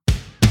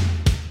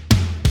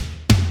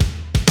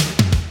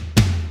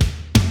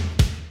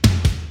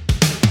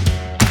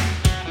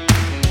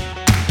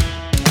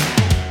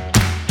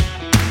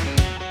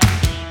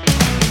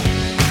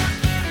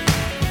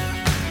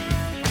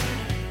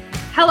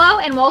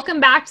and welcome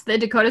back to the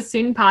Dakota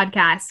Student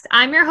Podcast.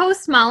 I'm your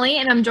host, Molly,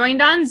 and I'm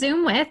joined on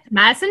Zoom with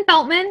Madison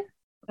Feltman.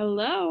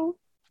 Hello.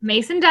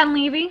 Mason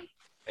Dunleavy.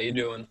 How you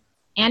doing?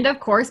 And,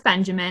 of course,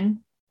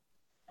 Benjamin.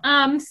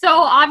 So,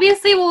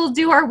 obviously, we'll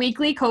do our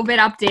weekly COVID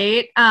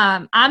update.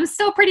 I'm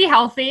still pretty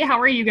healthy. How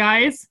are you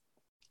guys?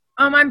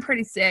 I'm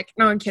pretty sick.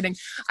 No, I'm kidding.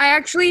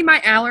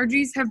 My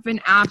allergies have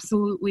been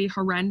absolutely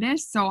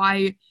horrendous, so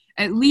I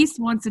at least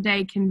once a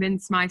day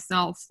convince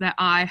myself that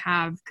I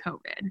have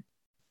COVID.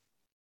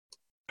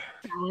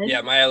 Yeah,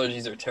 my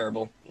allergies are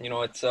terrible. You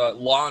know, it's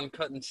lawn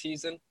cutting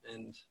season,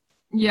 and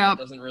it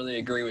doesn't really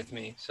agree with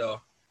me. So,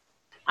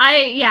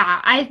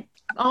 a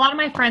lot of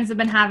my friends have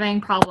been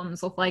having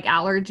problems with like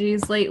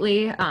allergies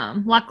lately.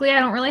 Luckily, I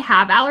don't really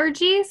have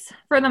allergies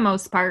for the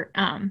most part.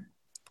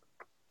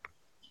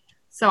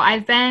 So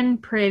I've been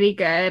pretty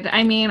good.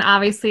 I mean,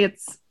 obviously,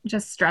 it's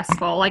just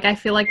stressful. Like, I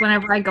feel like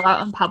whenever I go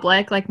out in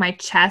public, like my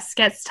chest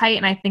gets tight,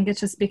 and I think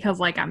it's just because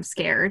like I'm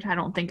scared. I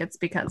don't think it's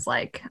because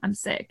like I'm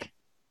sick.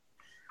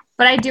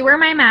 But I do wear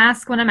my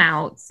mask when I'm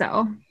out,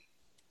 so.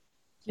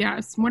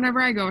 Yes,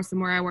 whenever I go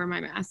somewhere, I wear my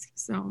mask,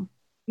 so.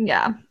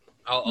 Yeah.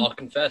 I'll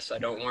confess, I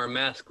don't wear a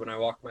mask when I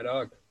walk my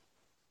dog.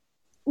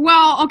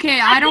 Well,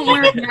 okay, I don't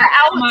wear it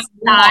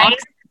outside.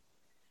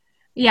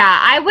 Yeah,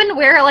 I wouldn't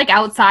wear it, like,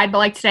 outside, but,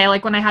 like, today,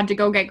 like, when I had to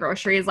go get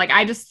groceries, like,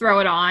 I just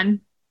throw it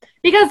on.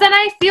 Because then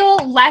I feel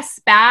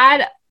less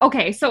bad.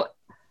 Okay, so,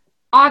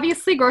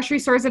 obviously, grocery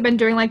stores have been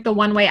doing, like, the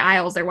one-way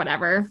aisles or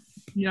whatever.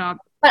 Yeah.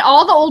 But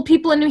all the old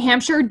people in New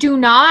Hampshire do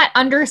not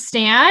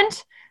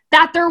understand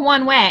that they're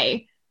one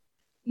way.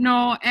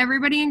 No,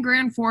 everybody in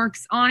Grand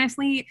Forks,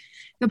 honestly,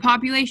 the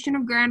population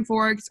of Grand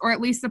Forks, or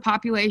at least the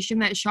population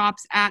that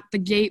shops at the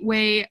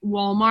Gateway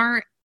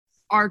Walmart,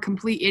 are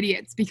complete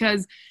idiots,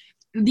 because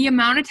the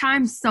amount of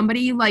times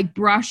somebody like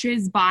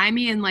brushes by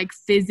me and like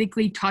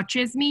physically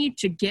touches me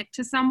to get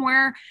to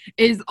somewhere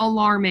is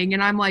alarming.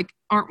 And I'm like,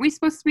 aren't we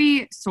supposed to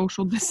be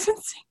social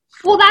distancing?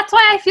 Well, that's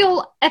why I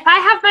feel if I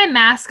have my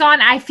mask on,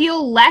 I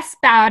feel less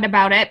bad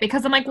about it,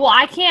 because I'm like, well,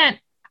 I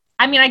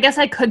guess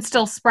I could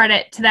still spread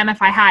it to them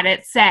if I had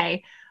it,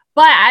 say.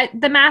 But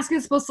the mask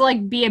is supposed to,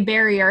 like, be a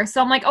barrier.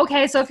 So I'm like,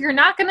 okay, so if you're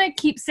not going to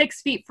keep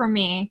 6 feet from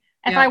me,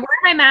 if I wear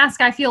my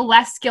mask, I feel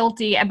less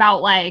guilty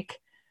about, like,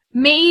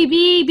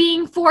 maybe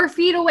being 4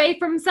 feet away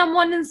from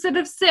someone instead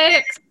of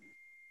 6.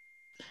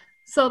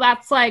 So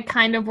that's, like,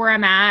 kind of where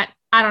I'm at.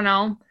 I don't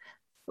know.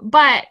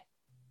 But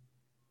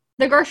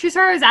the grocery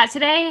store I was at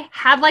today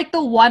had, like,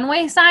 the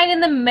one-way sign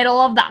in the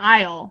middle of the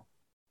aisle.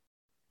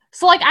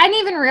 So, like, I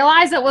didn't even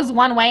realize it was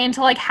one way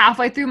until, like,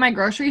 halfway through my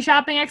grocery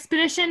shopping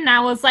expedition. And I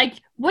was like,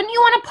 wouldn't you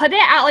want to put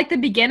it at, like, the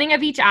beginning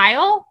of each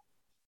aisle?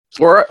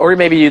 Or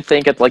maybe you'd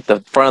think at, like,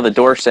 the front of the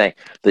door saying,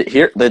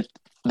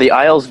 the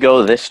aisles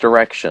go this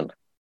direction.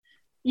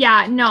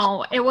 Yeah,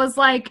 no. It was,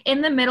 like,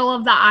 in the middle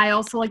of the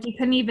aisle. So, like, you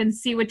couldn't even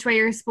see which way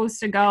you're supposed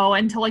to go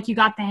until, like, you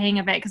got the hang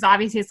of it. Because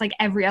obviously it's, like,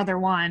 every other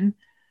one.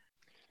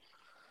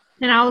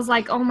 And I was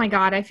like, oh, my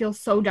God, I feel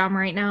so dumb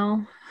right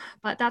now.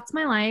 But that's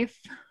my life.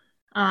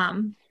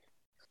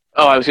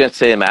 I was going to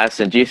say,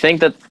 Madison, do you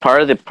think that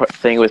part of the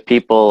thing with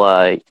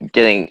people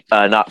getting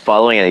not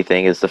following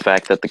anything is the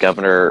fact that the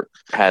governor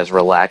has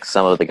relaxed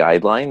some of the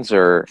guidelines,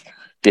 or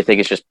do you think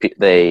it's just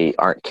they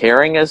aren't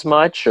caring as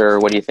much, or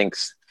what do you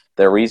think's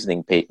their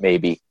reasoning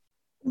maybe?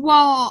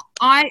 Well,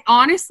 I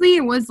honestly,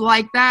 it was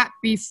like that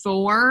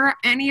before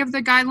any of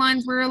the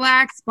guidelines were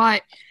relaxed,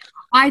 but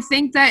I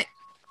think that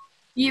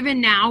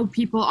even now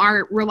people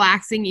are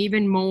relaxing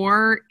even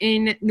more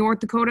in North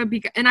Dakota,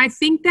 and I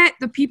think that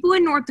the people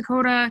in North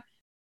Dakota,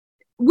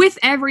 with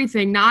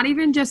everything, not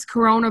even just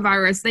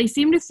coronavirus, they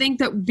seem to think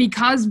that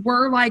because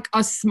we're like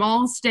a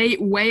small state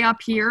way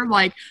up here,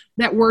 like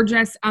that we're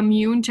just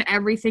immune to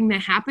everything that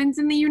happens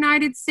in the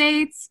United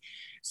States.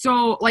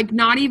 So like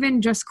not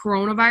even just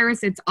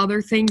coronavirus, it's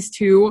other things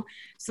too.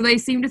 So they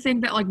seem to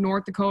think that like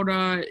North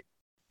Dakota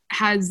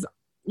has,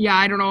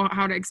 I don't know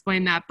how to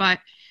explain that, but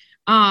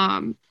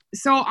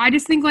so I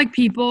just think like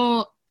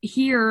people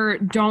here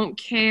don't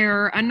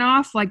care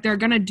enough. Like they're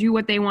going to do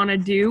what they want to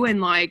do. And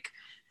like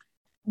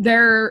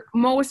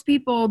most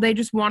people, they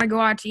just want to go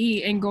out to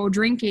eat and go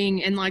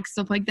drinking and like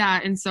stuff like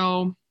that. And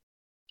so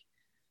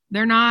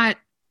they're not,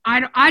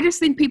 I just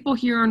think people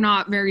here are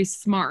not very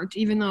smart,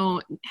 even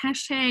though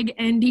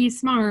 #ND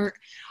smart.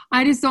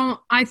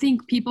 I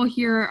think people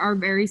here are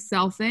very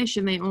selfish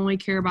and they only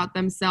care about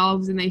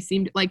themselves, and they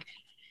seem to like,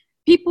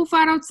 people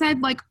flat out said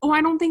like, oh,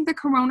 I don't think the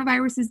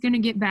coronavirus is going to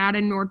get bad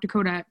in North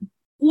Dakota.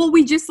 Well,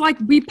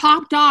 we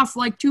popped off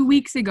like 2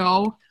 weeks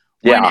ago.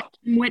 Yeah.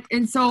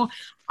 And so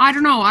I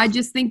don't know. I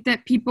just think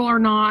that people are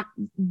not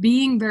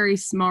being very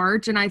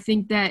smart. And I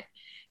think that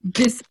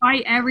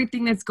despite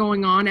everything that's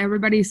going on,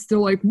 everybody's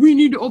still like, we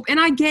need to open. And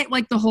I get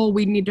like the whole,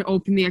 we need to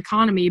open the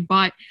economy.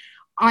 But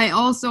I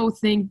also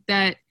think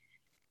that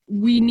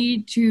we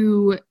need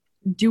to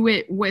do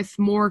it with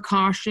more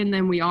caution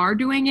than we are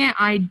doing it.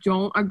 I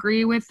don't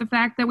agree with the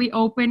fact that we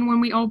open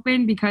when we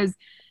open, because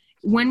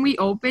when we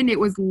opened, it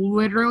was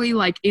literally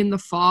like in the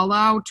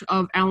fallout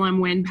of LM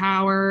Wind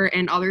Power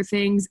and other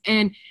things.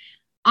 And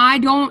I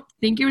don't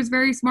think it was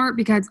very smart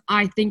because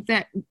I think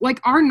that, like,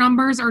 our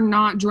numbers are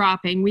not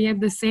dropping. We have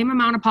the same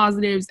amount of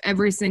positives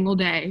every single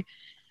day.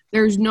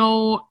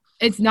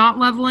 It's not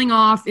leveling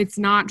off. It's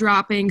not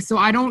dropping. So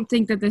I don't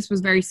think that this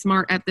was very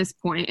smart at this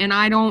point. And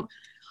I don't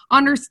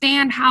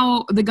understand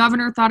how the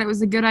governor thought it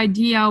was a good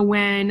idea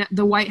when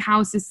the White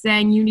House is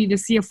saying you need to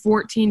see a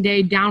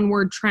 14-day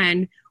downward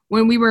trend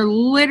when we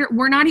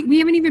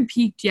haven't even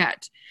peaked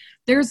yet.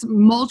 There's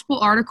multiple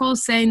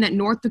articles saying that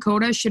North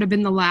Dakota should have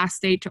been the last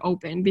state to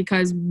open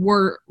because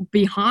we're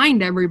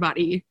behind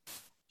everybody.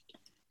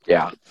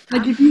 Yeah.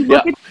 Like if you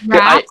look at the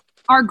graphs,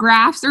 our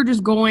graphs are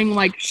just going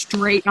like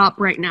straight up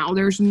right now.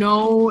 There's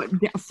no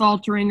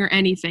faltering or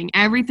anything.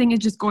 Everything is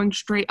just going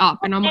straight up.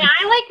 And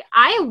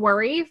I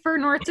worry for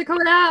North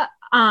Dakota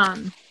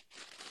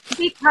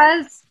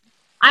because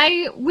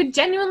I would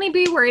genuinely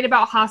be worried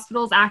about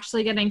hospitals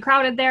actually getting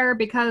crowded there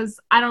because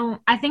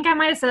I think I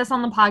might have said this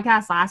on the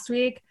podcast last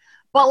week,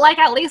 but like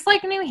at least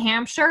like New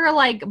Hampshire,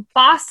 like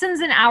Boston's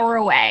an hour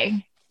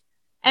away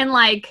and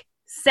like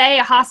say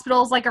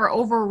hospitals like are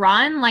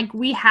overrun, like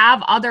we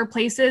have other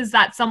places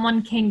that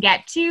someone can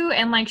get to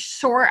in like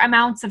short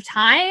amounts of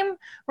time,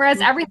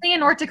 whereas everything in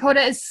North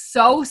Dakota is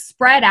so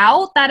spread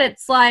out that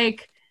it's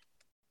like,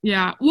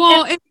 yeah,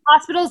 well, if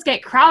hospitals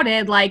get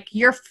crowded, like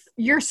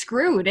you're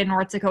screwed in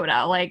North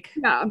Dakota, like.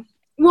 Yeah,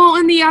 well,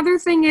 and the other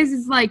thing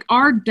is like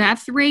our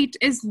death rate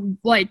is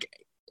like,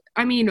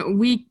 I mean,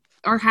 we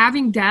are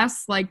having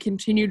deaths like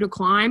continue to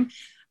climb,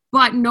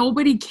 but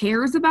nobody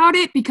cares about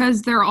it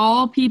because they're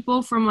all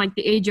people from like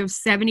the age of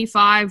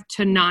 75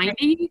 to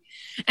 90.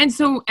 And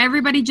so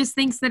everybody just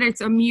thinks that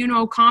it's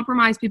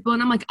immunocompromised people.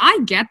 And I'm like, I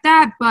get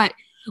that, but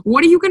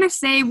what are you going to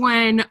say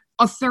when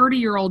a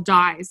 30-year-old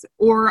dies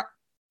or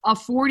a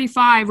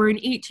 45 or an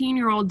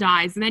 18-year-old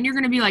dies? And then you're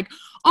going to be like,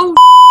 oh,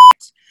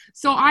 shit.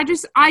 So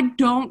I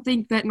don't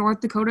think that North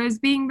Dakota is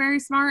being very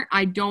smart.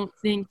 I don't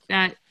think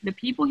that the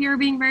people here are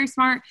being very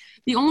smart.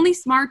 The only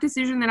smart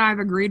decision that I've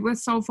agreed with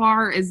so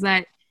far is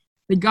that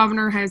the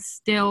governor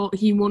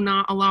he will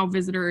not allow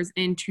visitors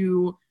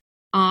into,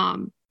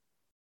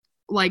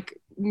 like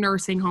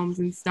nursing homes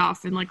and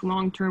stuff and like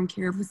long-term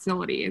care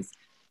facilities.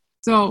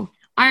 So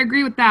I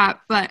agree with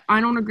that, but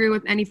I don't agree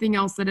with anything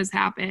else that has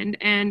happened.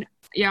 And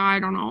yeah, I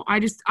don't know.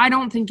 I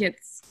don't think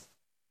it's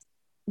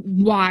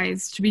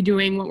wise to be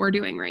doing what we're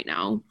doing right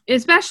now,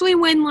 especially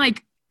when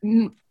like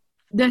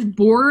the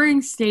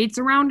bordering states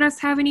around us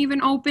haven't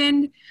even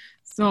opened.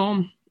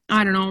 So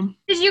I don't know.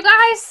 Did you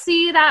guys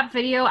see that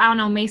video? I don't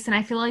know, Mason,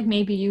 I feel like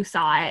maybe you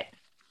saw it.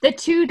 The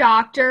two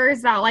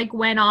doctors that like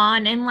went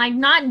on and like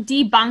not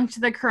debunked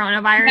the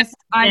coronavirus. Yes,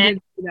 I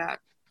did see that.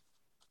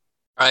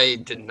 I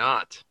did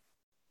not.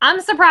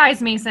 I'm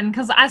surprised, Mason,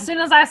 because as soon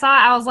as I saw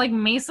it, I was like,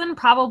 Mason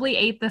probably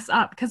ate this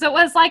up. Because it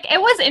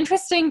was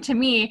interesting to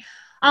me.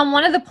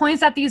 One of the points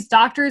that these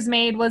doctors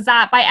made was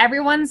that by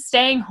everyone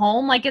staying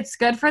home, like it's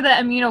good for the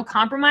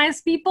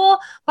immunocompromised people,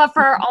 but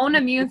for our own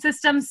immune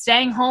system,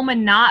 staying home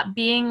and not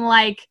being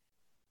like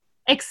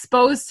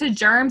exposed to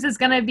germs is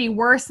going to be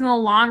worse in the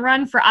long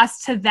run for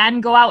us to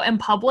then go out in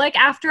public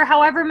after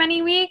however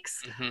many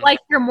weeks. Mm-hmm. Like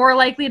you're more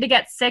likely to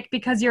get sick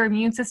because your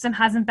immune system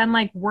hasn't been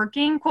like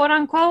working, quote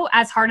unquote,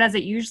 as hard as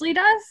it usually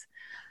does.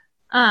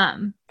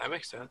 That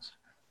makes sense.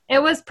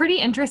 It was pretty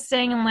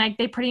interesting. And like,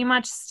 they pretty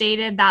much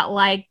stated that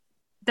like,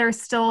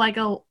 there's still like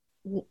a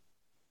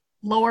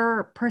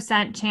lower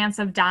 % chance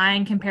of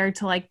dying compared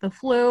to like the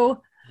flu.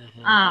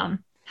 Mm-hmm.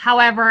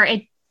 However,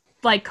 it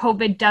like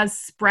COVID does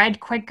spread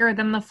quicker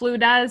than the flu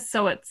does.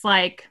 So it's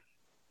like.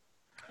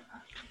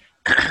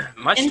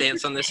 My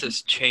stance on this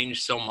has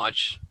changed so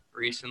much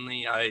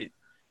recently. I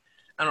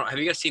don't know. Have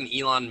you guys seen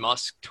Elon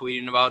Musk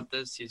tweeting about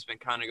this? He's been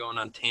kind of going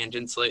on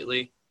tangents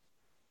lately.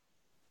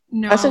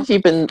 No. Hasn't he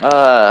been,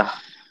 hasn't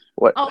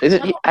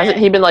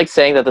he been like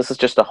saying that this is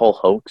just a whole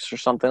hoax or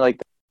something like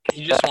that?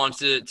 He just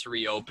wants it to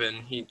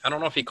reopen. I don't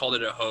know if he called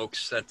it a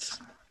hoax.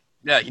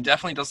 He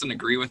definitely doesn't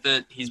agree with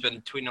it. He's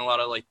been tweeting a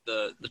lot of like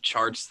the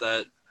charts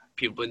that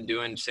people have been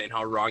doing, saying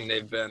how wrong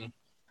they've been.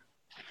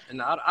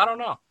 And I don't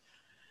know.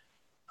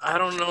 I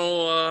don't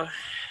know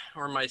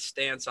where my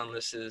stance on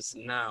this is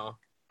now.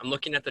 I'm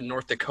looking at the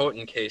North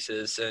Dakotan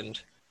cases,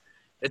 and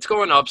it's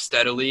going up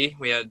steadily.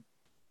 We had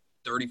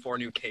 34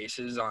 new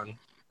cases on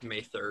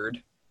May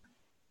 3rd.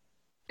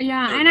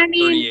 Yeah, and I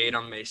mean 38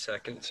 on May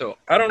 2nd. So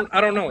I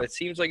don't know. It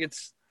seems like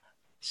it's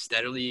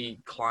steadily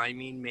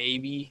climbing.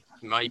 Maybe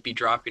might be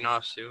dropping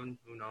off soon.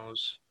 Who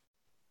knows?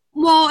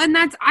 Well, and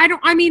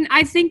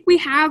I think we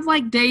have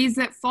like days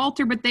that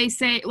falter, but they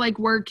say like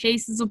where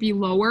cases will be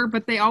lower,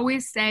 but they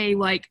always say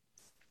like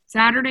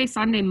Saturday,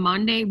 Sunday,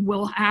 Monday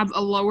will have a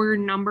lower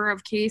number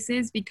of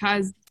cases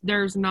because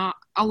there's not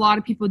a lot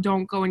of people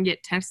don't go and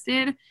get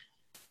tested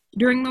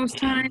during those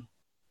times.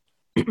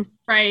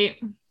 Right.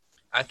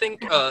 I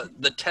think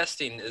the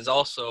testing is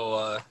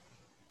also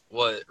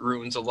what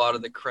ruins a lot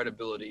of the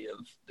credibility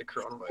of the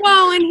coronavirus.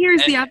 Well, and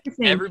here's the other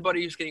thing.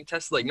 Everybody who's getting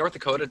tested, like North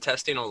Dakota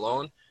testing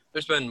alone,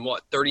 There's been,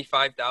 what,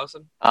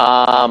 35,000?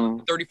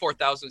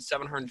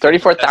 34,700.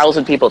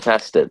 34,000 people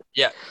tested.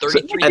 Yeah, and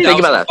think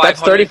about that.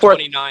 That's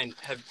 34,529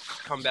 have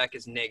come back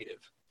as negative.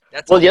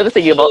 That's the other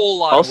thing a whole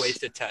lot of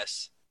wasted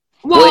tests.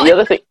 Well, the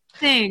other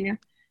thing.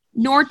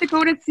 North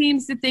Dakota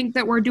seems to think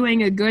that we're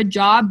doing a good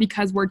job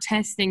because we're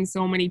testing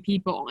so many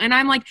people. And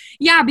I'm like,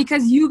 yeah,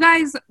 because you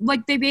guys,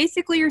 like, they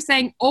basically are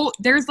saying, oh,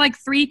 there's like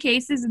 3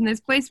 cases in this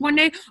place one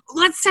day.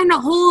 Let's send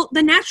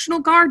the National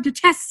Guard to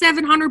test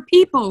 700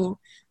 people.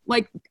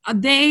 Like,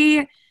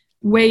 they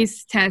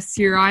waste tests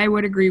here. I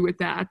would agree with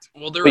that.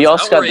 Well, there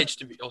was outrage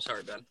to be... Oh,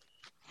 sorry, Ben.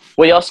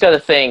 Well, you also got to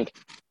think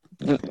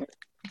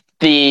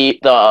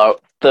the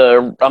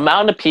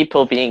amount of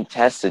people being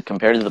tested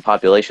compared to the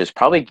population has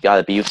probably got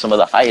to be some of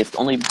the highest,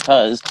 only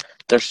because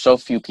there's so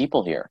few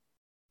people here.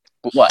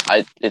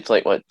 It's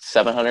like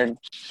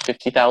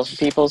 750,000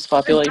 people's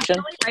population.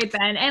 Right,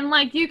 Ben. And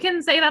like you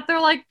can say that they're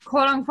like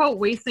quote unquote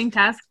wasting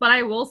tests, but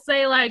I will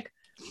say like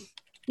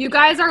you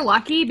guys are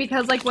lucky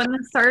because like when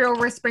this started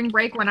over spring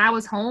break when I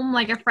was home,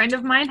 like a friend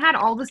of mine had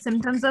all the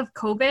symptoms of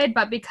COVID,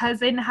 but because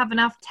they didn't have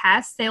enough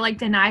tests, they like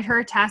denied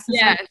her tests and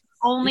started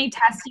only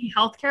testing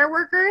healthcare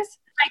workers,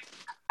 like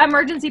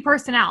emergency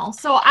personnel.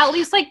 So at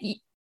least like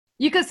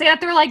you could say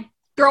that they're like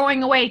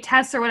throwing away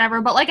tests or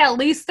whatever, but like at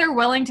least they're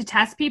willing to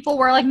test people,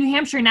 where like New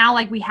Hampshire now,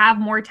 like we have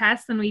more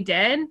tests than we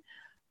did.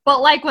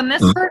 But like when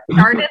this first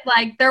started,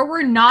 like there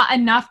were not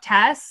enough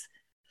tests.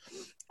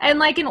 And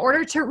like in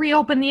order to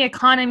reopen the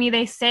economy,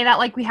 they say that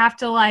like we have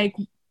to like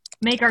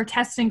make our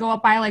testing go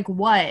up by like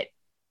what?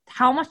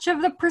 How much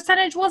of the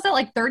percentage was it?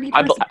 Like 30%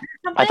 or something?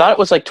 I thought it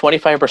was like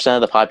 25%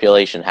 of the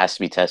population has to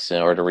be tested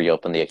in order to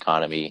reopen the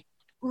economy.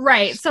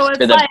 Right. So it's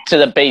to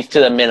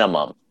the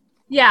minimum.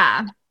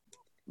 Yeah.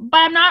 But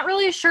I'm not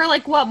really sure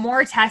like what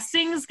more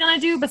testing is going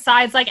to do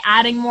besides like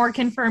adding more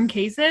confirmed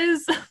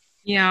cases.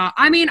 Yeah.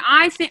 I mean,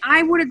 I think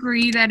I would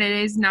agree that it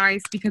is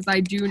nice because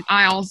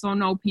I also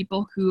know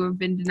people who have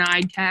been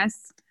denied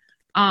tests.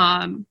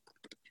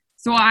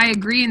 So I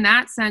agree in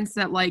that sense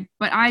that like,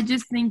 but I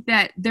just think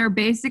that they're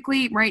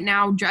basically right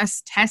now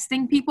just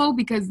testing people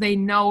because they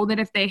know that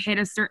if they hit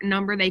a certain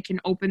number, they can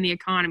open the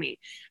economy.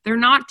 They're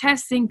not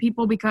testing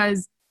people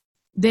because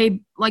the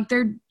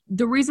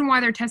reason why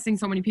they're testing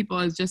so many people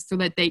is just so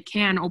that they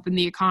can open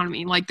the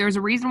economy. Like there's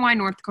a reason why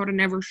North Dakota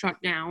never shut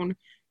down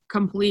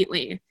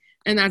completely.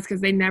 And that's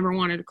because they never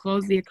wanted to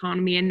close the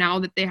economy. And now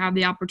that they have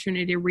the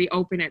opportunity to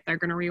reopen it, they're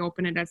going to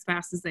reopen it as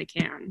fast as they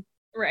can.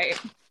 Right.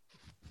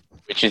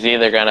 Which is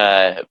either going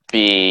to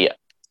be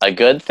a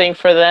good thing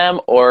for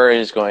them or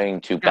is going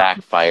to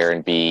backfire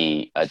and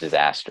be a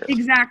disaster.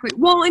 Exactly.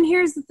 Well, and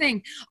here's the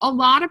thing. A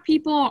lot of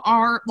people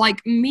are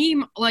like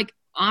me, like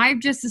I've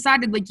just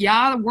decided like,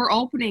 yeah, we're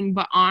opening,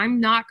 but I'm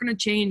not going to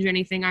change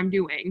anything I'm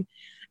doing.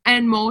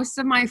 And most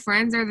of my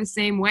friends are the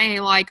same way.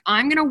 Like,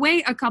 I'm going to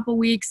wait a couple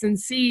weeks and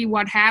see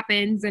what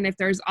happens. And if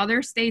there's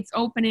other states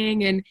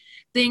opening and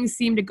things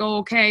seem to go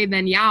okay,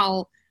 then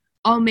yeah,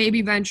 I'll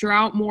maybe venture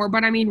out more.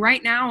 But I mean,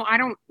 right now, I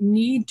don't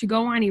need to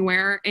go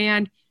anywhere.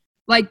 And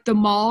like the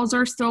malls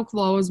are still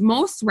closed.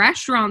 Most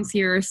restaurants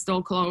here are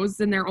still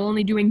closed and they're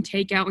only doing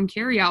takeout and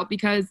carry out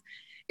because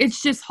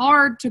it's just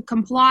hard to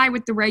comply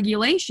with the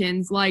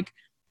regulations. Like,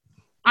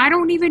 I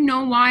don't even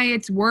know why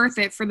it's worth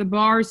it for the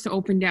bars to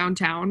open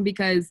downtown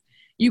because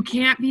you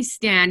can't be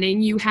standing.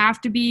 You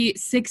have to be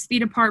 6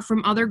 feet apart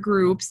from other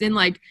groups. And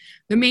like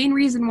the main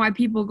reason why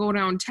people go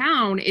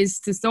downtown is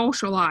to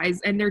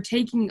socialize, and they're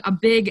taking a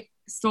big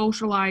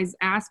socialized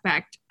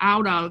aspect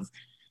out of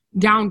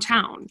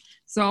downtown.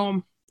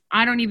 So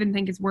I don't even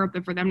think it's worth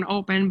it for them to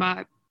open,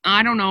 but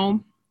I don't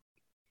know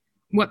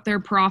what their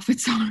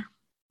profits are.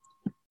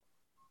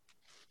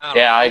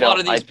 A lot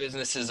of these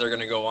businesses are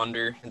going to go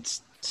under.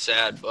 It's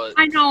sad, but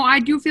I know I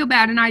do feel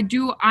bad, and I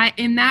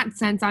in that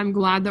sense I'm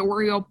glad that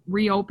we're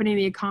reopening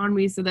the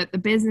economy so that the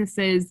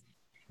businesses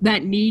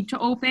that need to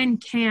open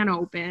can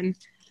open.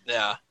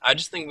 Yeah, I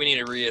just think we need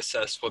to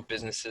reassess what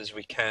businesses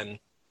we can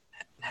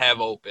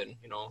have open.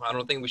 You know, I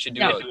don't think we should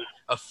do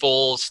a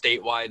full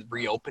statewide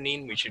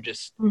reopening. We should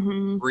just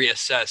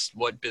reassess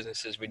what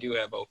businesses we do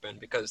have open,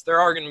 because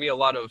there are going to be a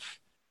lot of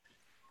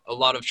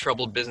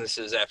troubled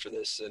businesses after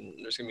this, and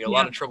there's going to be a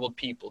lot of troubled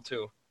people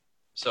too.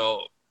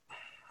 So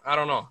I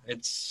don't know.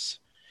 It's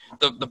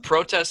the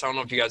protests. I don't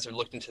know if you guys have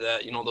looked into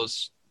that. You know,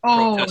 those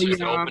protesters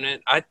that open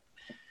it. I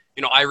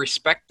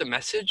respect the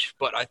message,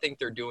 but I think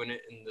they're doing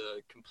it in the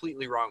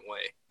completely wrong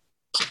way.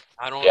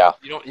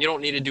 You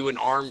don't need to do an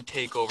armed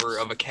takeover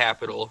of a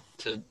capital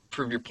to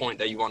prove your point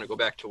that you want to go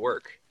back to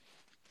work.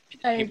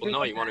 People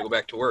know you want to go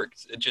back to work.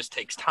 It just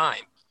takes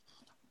time.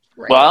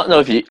 Right. Well, I don't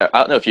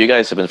know if you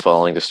guys have been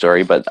following the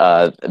story, but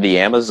the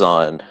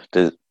Amazon,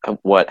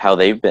 how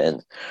they've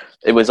been.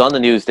 It was on the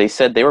news. They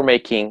said they were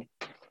doing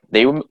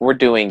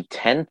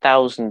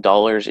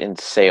 $10,000 in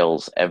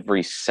sales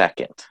every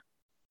second.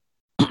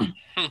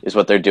 Is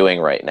what they're doing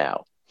right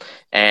now.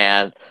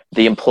 And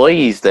the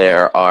employees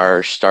there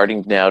are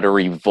starting now to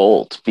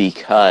revolt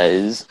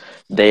because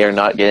they are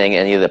not getting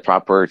any of the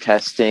proper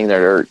testing.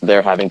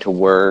 They're having to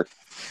work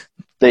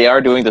they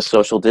are doing the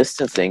social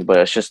distancing, but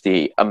it's just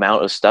the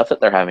amount of stuff that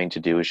they're having to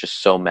do is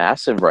just so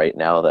massive right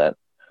now that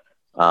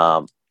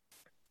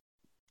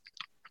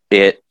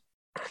there's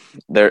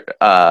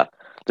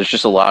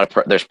just a lot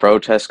of there's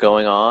protests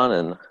going on,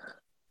 and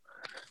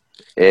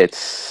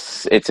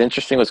it's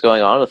interesting what's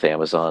going on with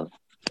Amazon.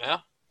 Yeah.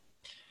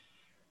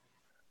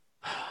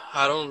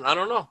 I don't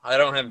know. I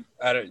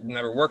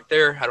never worked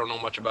there. I don't know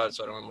much about it,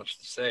 so I don't have much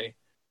to say.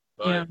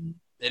 But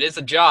it is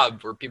a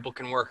job where people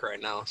can work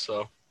right now,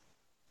 so.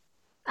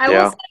 I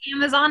will say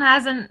Amazon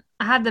hasn't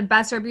had the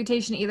best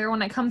reputation either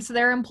when it comes to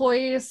their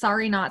employees.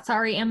 Sorry, not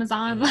sorry,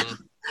 Amazon.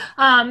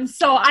 Mm-hmm.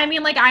 So I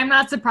mean, like, I'm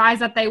not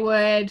surprised that they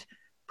would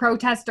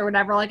protest or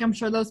whatever. Like, I'm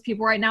sure those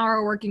people right now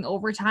are working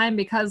overtime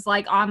because,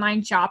 like,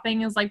 online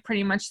shopping is, like,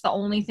 pretty much the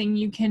only thing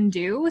you can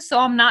do. So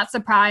I'm not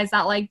surprised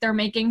that, like, they're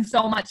making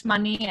so much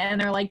money and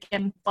they're, like,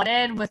 getting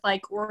flooded with,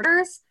 like,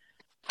 orders.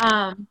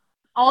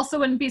 Also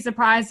wouldn't be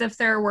surprised if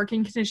their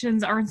working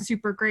conditions aren't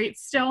super great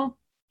still.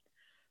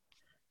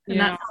 And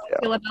that's how I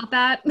feel about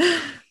that.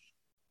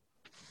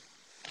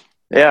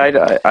 Yeah,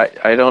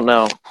 I don't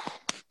know.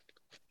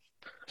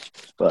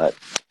 But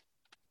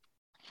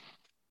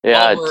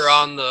yeah, while we're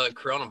on the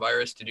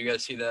coronavirus, did you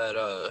guys see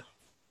that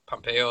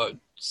Pompeo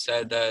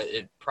said that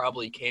it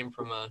probably came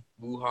from a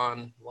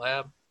Wuhan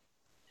lab?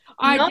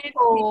 I did.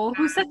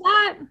 Who said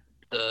that?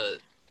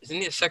 Isn't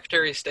he the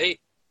Secretary of State?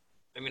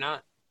 Maybe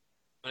not.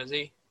 What is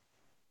he?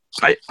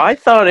 I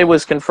thought it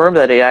was confirmed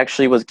that it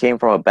actually came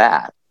from a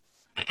bat.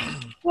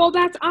 Well,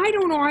 I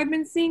don't know. I've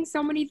been seeing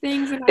so many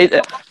things, and I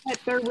thought that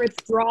they're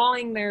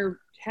withdrawing their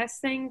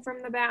testing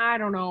from the bat. I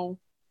don't know.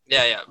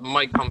 Yeah.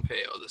 Mike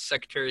Pompeo, the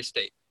Secretary of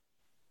State,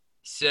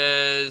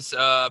 says,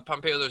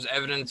 Pompeo, there's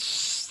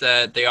evidence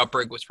that the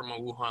outbreak was from a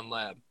Wuhan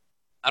lab.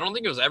 I don't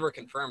think it was ever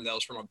confirmed that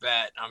was from a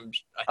bat. I think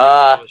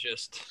it was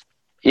just...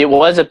 It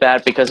was a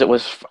bat because it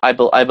was, I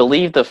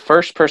believe the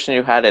first person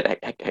who had it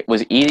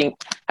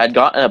had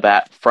gotten a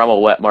bat from a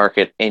wet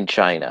market in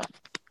China.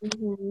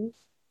 Mm-hmm.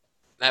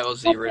 That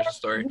was the original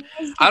story.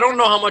 I don't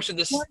know how much of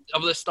this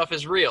stuff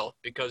is real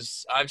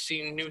because I've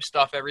seen new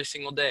stuff every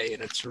single day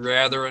and it's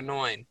rather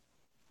annoying.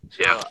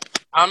 So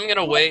I'm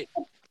gonna wait.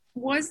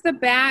 Was the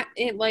bat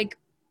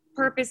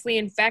purposely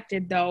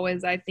infected though?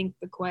 Is I think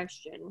the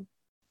question.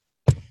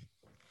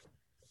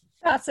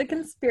 That's a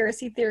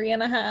conspiracy theory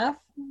and a half.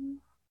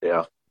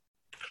 Yeah.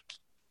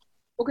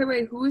 Okay,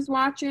 wait. Who's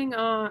watching?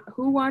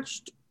 Who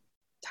watched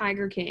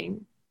Tiger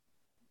King?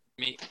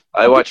 Me.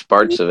 I watched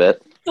parts of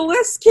it.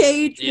 Nicolas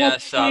Cage. Yeah, I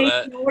saw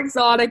that. Joe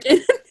Exotic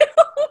in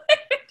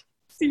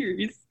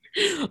series.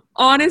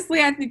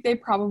 Honestly, I think they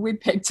probably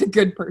picked a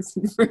good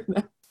person for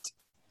that.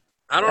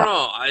 I don't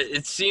know.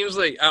 It seems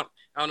like I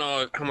don't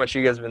know how much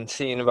you guys have been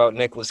seeing about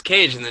Nicolas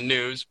Cage in the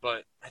news,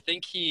 but I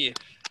think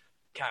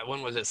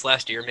when was this?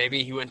 Last year,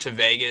 maybe he went to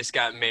Vegas,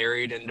 got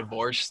married, and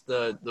divorced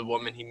the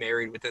woman he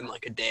married within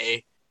like a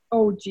day.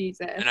 Oh,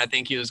 Jesus. And I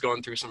think he was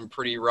going through some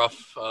pretty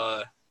rough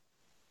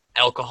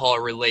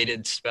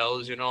alcohol-related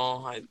spells, you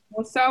know.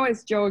 Well, so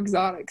is Joe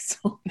Exotic.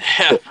 So.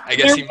 Yeah, I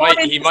guess he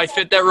might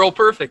fit that role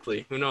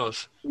perfectly. Who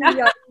knows?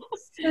 Yikes.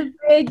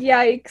 Big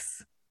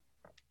yikes.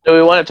 Do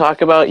we want to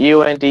talk about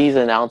UND's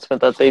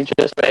announcement that they've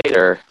just made,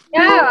 or?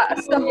 Yeah.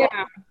 So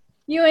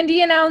UND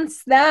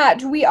announced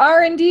that we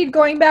are indeed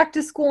going back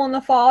to school in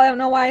the fall. I don't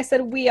know why I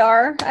said we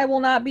are. I will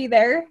not be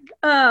there.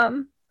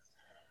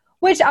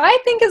 Which I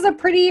think is a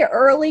pretty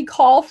early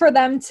call for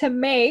them to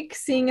make,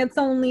 seeing it's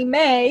only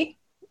May.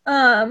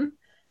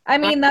 I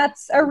mean,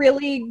 that's a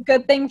really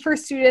good thing for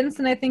students,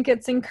 and I think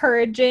it's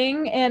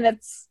encouraging, and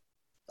it's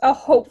a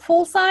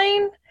hopeful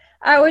sign.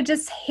 I would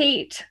just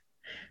hate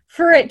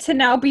for it to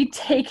now be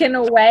taken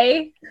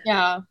away.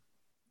 Yeah.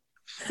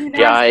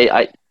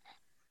 Yeah,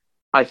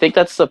 I think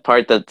that's the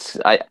part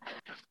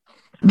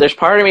there's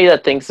part of me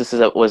that thinks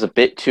was a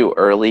bit too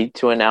early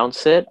to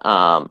announce it,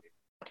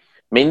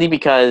 mainly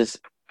because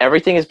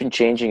everything has been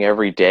changing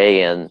every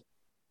day, and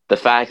the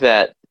fact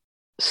that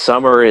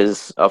summer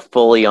is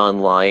fully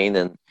online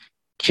and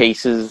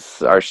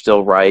cases are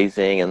still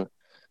rising, and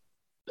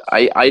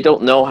I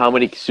don't know how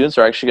many students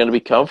are actually going to be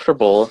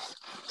comfortable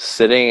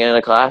sitting in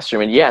a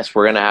classroom. And yes,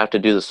 we're going to have to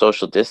do the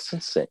social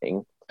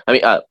distancing.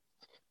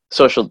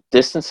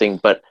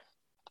 But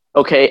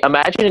okay,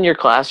 imagine in your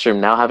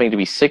classroom now having to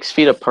be 6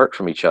 feet apart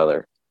from each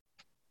other.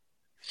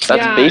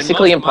 That's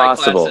basically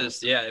impossible.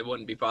 It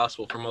wouldn't be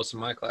possible for most of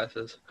my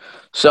classes.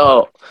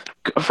 So,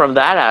 from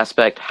that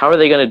aspect, how are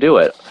they going to do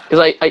it?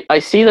 Because I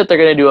see that they're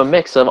going to do a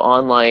mix of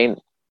online,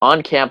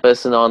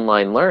 on-campus, and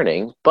online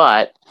learning,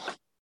 but...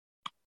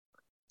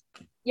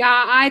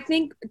 Yeah, I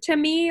think, to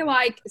me,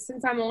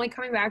 since I'm only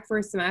coming back for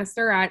a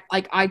semester,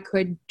 I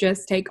could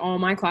just take all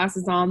my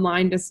classes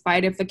online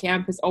despite if the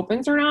campus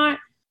opens or not.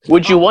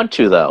 Would you want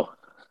to, though?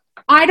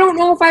 I don't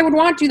know if I would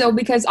want to, though,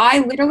 because I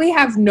literally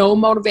have no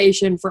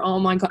motivation for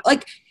online class.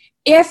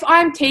 If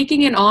I'm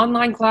taking an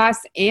online class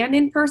and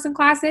in-person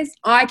classes,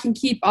 I can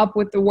keep up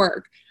with the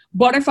work.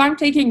 But if I'm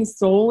taking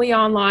solely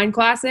online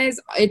classes,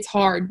 it's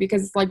hard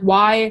because it's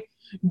why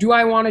do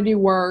I want to do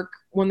work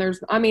when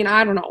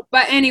I don't know.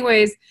 But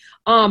anyways,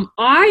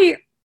 I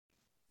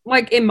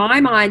like, in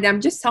my mind,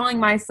 I'm just telling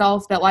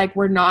myself that, like,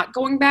 we're not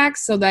going back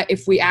so that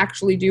if we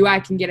actually do, I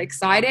can get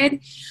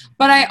excited.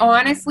 But I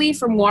honestly,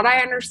 from what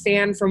I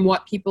understand from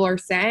what people are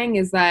saying,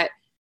 is that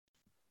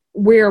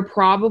we're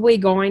probably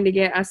going to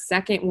get a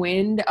second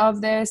wind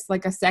of this,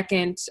 like a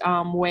second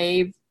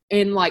wave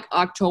in, like,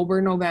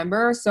 October,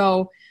 November.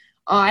 So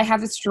I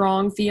have a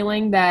strong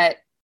feeling that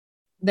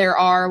there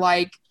are,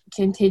 like,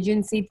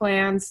 contingency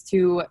plans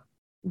to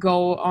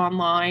go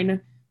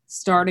online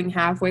starting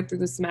halfway through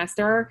the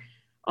semester.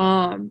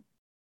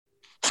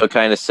 So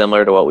kind of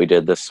similar to what we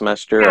did this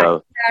semester. Yeah,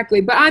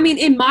 exactly. But I mean,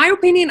 in my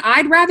opinion,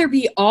 I'd rather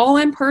be all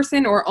in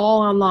person or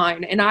all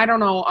online. And I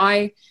don't know.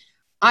 I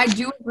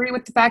do agree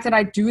with the fact that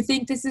I do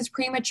think this is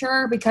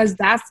premature, because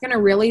that's going to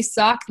really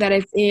suck that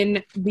if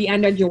in the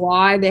end of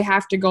July they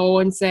have to go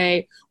and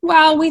say,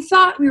 well, we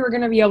thought we were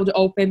going to be able to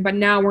open, but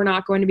now we're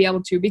not going to be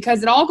able to,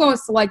 because it all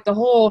goes to, like, the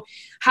whole,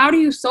 how do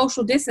you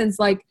social distance?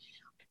 Like,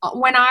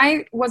 when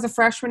I was a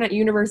freshman at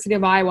University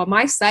of Iowa,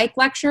 my psych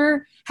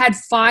lecture had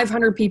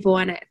 500 people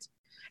in it.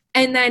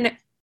 And then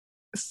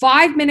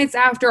 5 minutes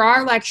after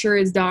our lecture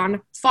is done,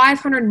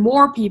 500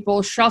 more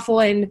people shuffle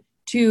in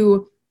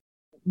to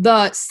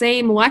the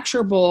same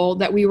lecture bowl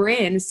that we were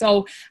in.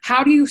 So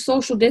how do you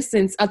social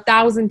distance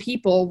 1,000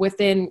 people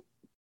within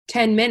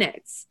 10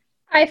 minutes?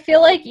 I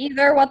feel like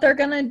either what they're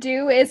going to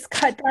do is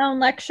cut down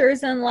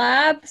lectures and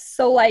labs,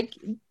 so, like,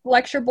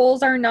 lecture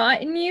bowls are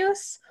not in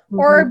use.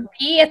 Or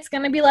B, it's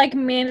going to be, like,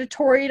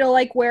 mandatory to,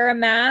 like, wear a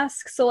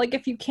mask. So, like,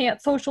 if you can't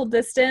social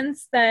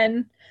distance,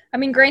 then, I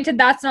mean, granted,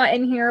 that's not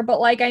in here, but,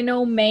 like, I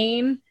know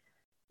Maine,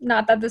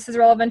 not that this is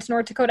relevant to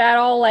North Dakota at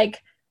all,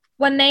 like,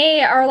 when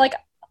they are, like,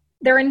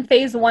 they're in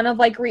phase 1 of,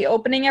 like,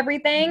 reopening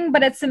everything,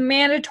 but it's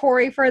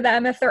mandatory for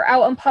them if they're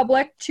out in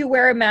public to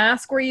wear a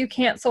mask where you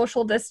can't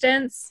social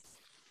distance.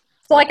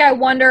 So, like, I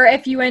wonder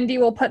if UND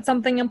will put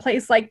something in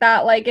place like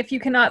that. Like, if you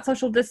cannot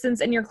social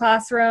distance in your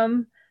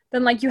classroom,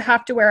 then, like, you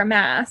have to wear a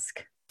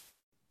mask.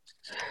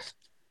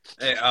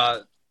 Hey,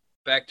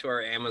 back to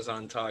our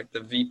Amazon talk. The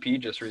VP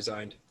just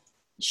resigned.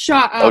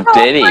 Shut Oh, up.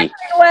 did he?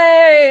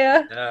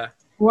 Way. Yeah.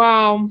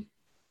 Wow.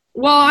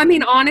 Well, I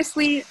mean,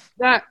 honestly,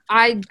 that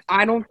I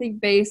don't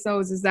think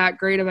Bezos is that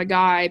great of a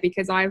guy,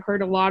 because I've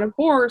heard a lot of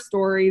horror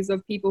stories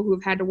of people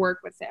who've had to work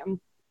with him.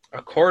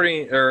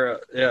 Apparently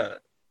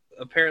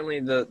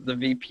the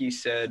VP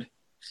said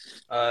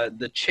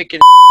the chicken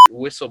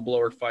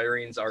whistleblower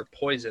firings are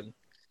poison.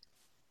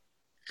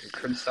 And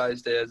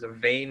criticized it as a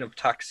vein of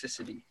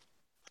toxicity.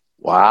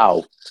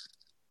 Wow.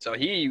 So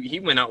he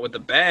went out with a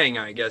bang,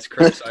 I guess,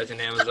 criticizing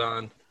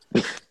Amazon.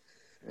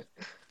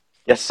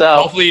 Yes, so.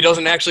 Hopefully he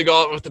doesn't actually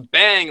go out with a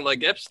bang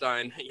like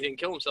Epstein. He didn't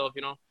kill himself,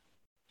 you know.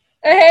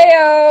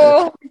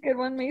 Heyo. Good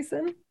one,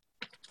 Mason.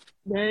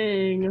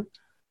 Dang.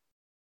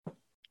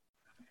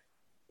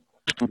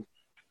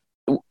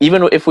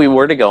 Even if we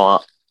were to go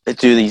on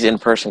do these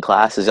in-person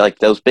classes, like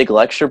those big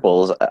lecture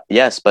bowls,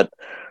 yes, but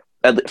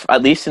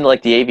at least in,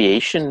 like, the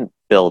aviation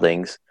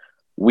buildings,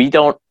 we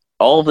don't.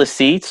 All of the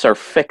seats are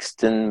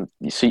fixed, and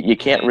so you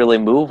can't really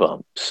move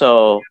them.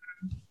 So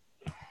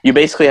you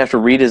basically have to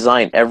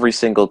redesign every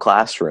single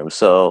classroom.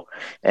 So,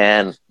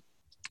 and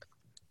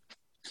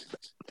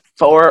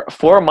 4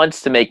 months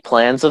to make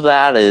plans of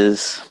that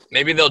is.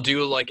 Maybe they'll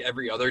do, like,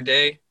 every other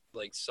day.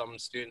 Like, some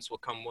students will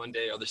come one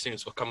day, other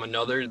students will come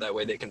another. That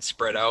way they can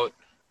spread out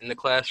in the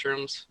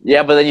classrooms.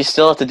 Yeah, but then you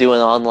still have to do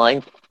an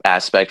online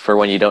aspect for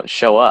when you don't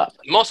show up.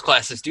 Most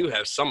classes do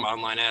have some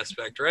online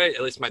aspect, right?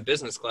 At least my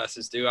business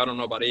classes do. I don't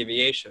know about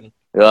aviation.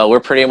 Well, we're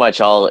pretty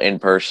much all in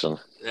person.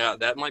 Yeah,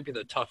 that might be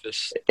the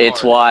toughest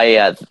It's part.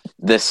 why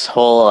this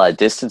whole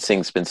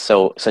distancing's been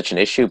such an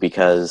issue,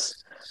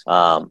 because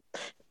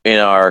in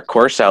our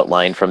course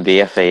outline from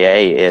the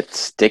FAA,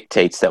 it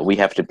dictates that we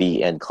have to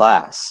be in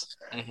class.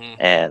 Mm-hmm.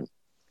 And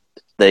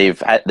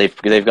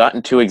they've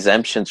gotten 2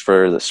 exemptions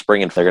for the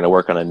spring, and they're going to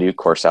work on a new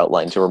course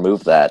outline to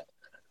remove that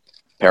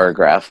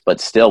paragraph.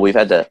 But still, we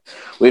had to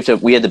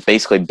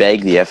basically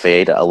beg the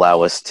FAA to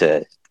allow us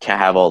to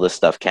have all this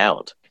stuff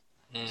count.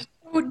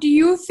 So do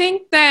you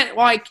think that,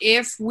 like,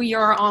 if we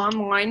are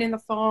online in the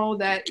fall,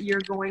 that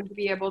you're going to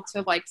be able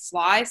to, like,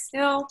 fly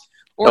still?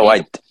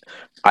 Or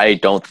I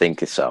don't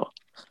think so.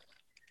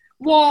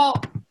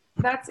 Well,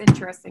 that's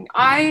interesting.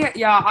 I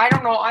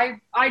don't know.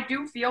 I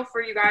do feel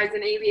for you guys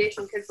in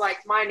aviation, because, like,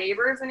 my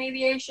neighbor's in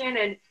aviation,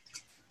 and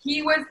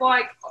he was,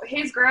 like,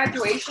 his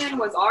graduation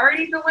was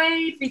already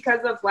delayed because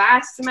of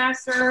last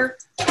semester.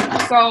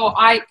 So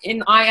I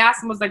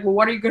asked him, was like, well,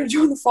 what are you going to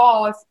do in the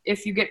fall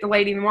if you get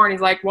delayed even more? And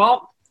he's like,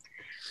 well,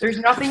 there's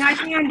nothing I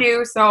can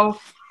do. So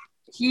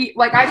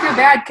I feel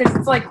bad, because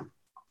it's like,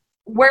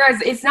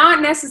 whereas it's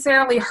not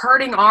necessarily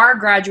hurting our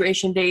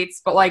graduation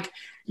dates, but, like,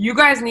 you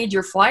guys need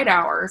your flight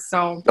hours,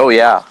 so. Oh,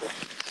 yeah.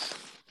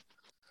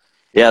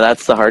 Yeah,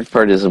 that's the hard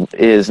part,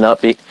 is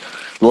not be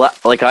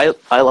like,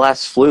 I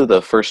last flew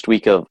the first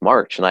week of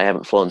March, and I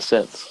haven't flown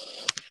since.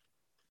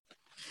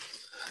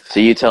 So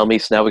you tell me,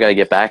 so now we have to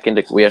get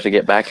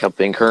back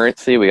up in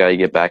currency, we got to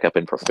get back up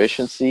in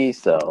proficiency,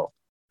 so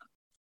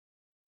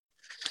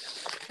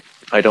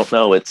I don't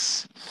know,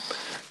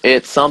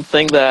 it's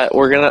something that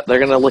they're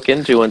gonna look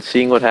into and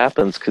seeing what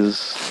happens.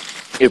 Because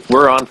if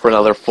we're on for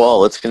another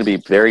fall, it's gonna be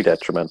very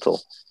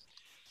detrimental.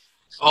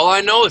 All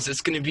I know is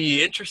it's going to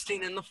be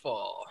interesting in the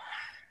fall.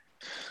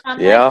 I'm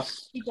Yeah.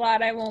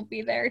 glad I won't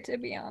be there, to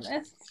be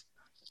honest.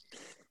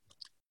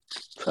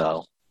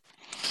 So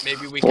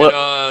Maybe we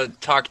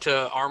could talk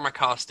to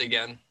Armacost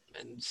again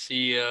and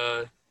see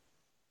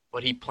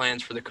what he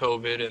plans for the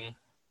COVID and I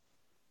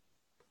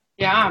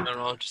Yeah. don't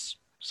know, just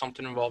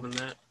something involved in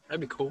that.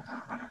 That'd be cool.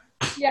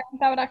 Yeah,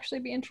 that would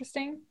actually be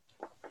interesting.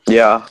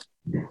 yeah.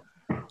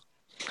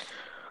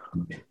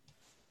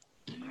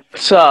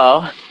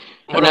 So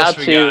What now else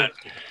we got?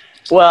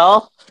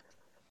 well,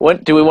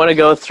 what do we want to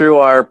go through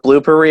our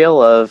blooper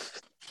reel of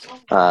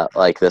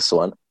like this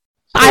one?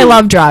 I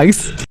love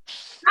drugs.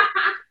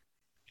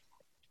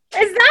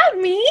 Is that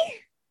me?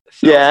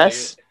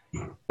 Yes.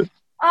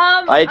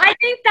 I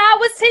think that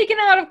was taken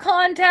out of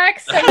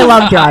context. I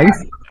love drugs.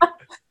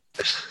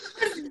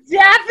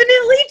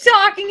 Definitely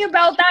talking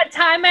about that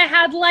time I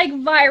had like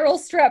viral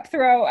strep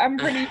throat. I'm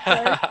pretty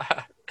sure.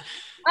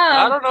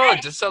 I don't know.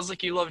 It just sounds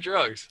like you love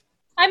drugs.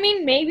 I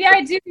mean, maybe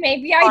I do,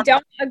 maybe I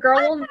don't. A girl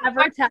will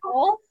never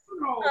tell.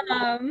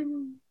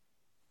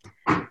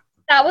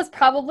 That was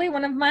probably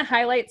one of my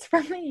highlights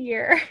from the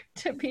year,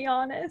 to be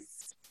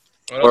honest.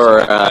 What else we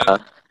Or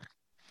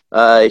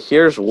got?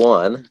 here's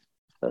one.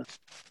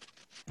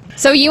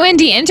 So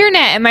UND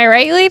internet, am I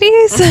right,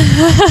 ladies?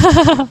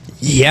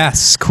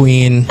 Yes,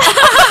 Queen.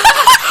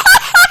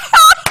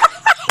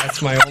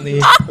 That's my only.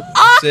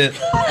 That's it.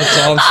 That's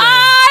all I'm saying.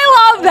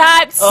 I love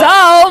that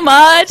so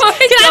much. Can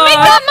I make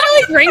that my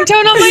like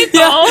ringtone on my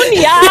phone?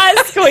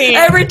 Yes, queen.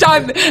 Every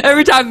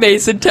time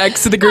Mason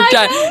texts to the group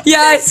chat,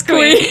 yes,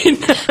 queen.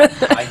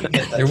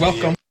 You're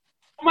welcome.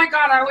 Oh my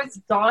god, I was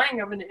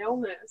dying of an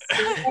illness.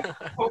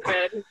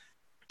 COVID.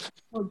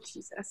 Oh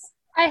Jesus.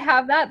 I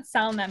have that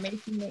sound that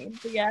makes me made.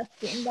 So yes,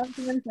 queen. Don't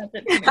even touch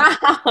it to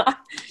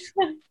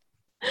me.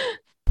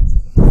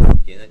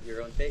 Begin at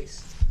your own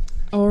pace.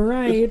 All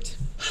right.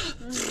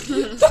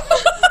 Is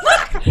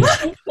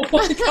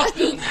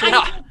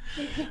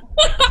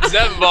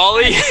that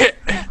Molly?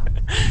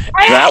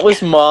 That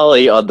was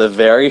Molly on the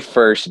very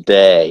first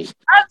day.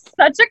 I'm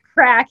such a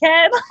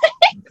crackhead.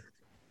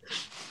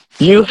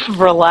 You have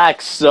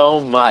relaxed so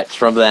much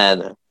from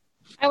then.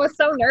 I was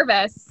so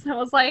nervous. It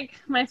was like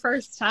my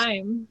first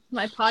time.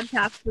 My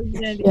podcast was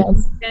gonna be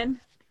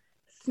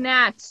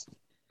Snatch.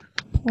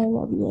 I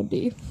love you,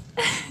 Andy.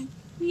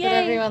 But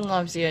everyone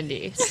loves UND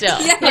still.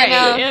 Yeah, you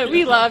know? Yeah,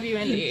 we love you,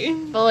 Indy.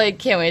 But like,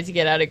 can't wait to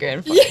get out of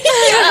Grand Forks.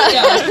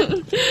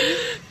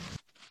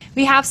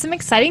 We have some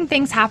exciting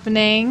things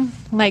happening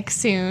like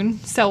soon.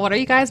 So what are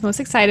you guys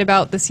most excited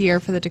about this year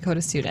for the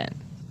Dakota student?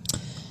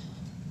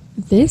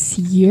 This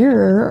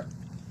year,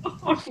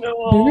 Oh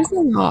no. there's a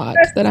lot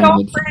that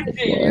I'm excited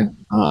for.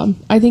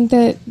 I think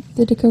that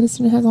the Dakota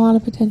student has a lot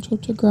of potential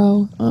to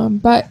grow.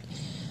 But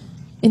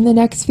in the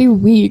next few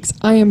weeks,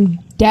 I am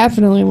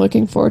definitely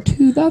looking forward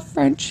to the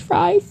French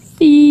fry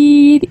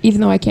feed.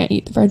 Even though I can't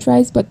eat the French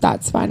fries, but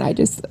that's fine.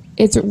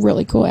 It's a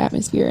really cool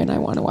atmosphere, and I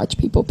want to watch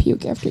people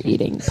puke after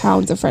eating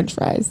pounds of French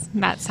fries.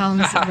 That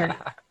sounds very...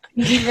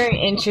 Very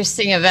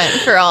interesting event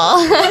for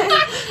all.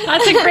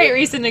 That's a great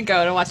reason to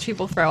go, to watch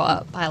people throw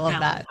up. I love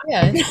that.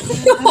 Yeah.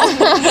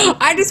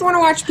 I just want to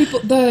watch people,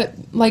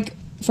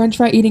 French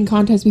fry eating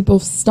contest, people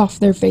stuff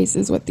their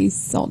faces with these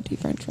salty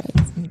French fries.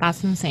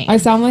 That's insane. I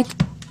sound like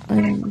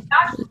I'm...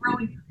 That's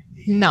really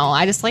No,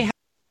 I just like...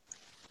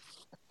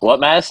 What,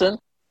 Madison?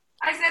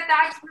 I said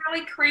that's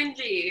really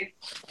cringy.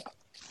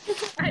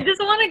 I just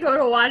want to go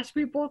to watch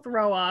people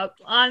throw up.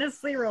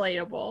 Honestly,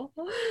 relatable.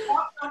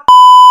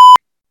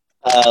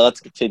 Let's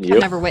continue.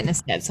 I've never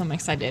witnessed it, so I'm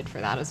excited for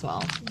that as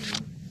well.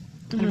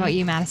 What about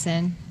you,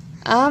 Madison?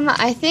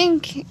 I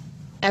think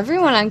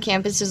everyone on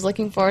campus is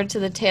looking forward to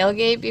the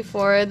tailgate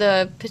before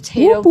the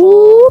Potato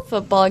Bowl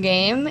football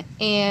game,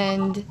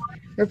 and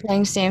we're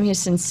playing Sam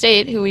Houston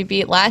State, who we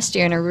beat last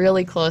year in a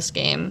really close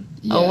game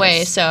away.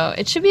 Yes. So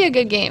it should be a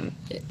good game.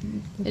 It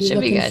should be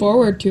looking good.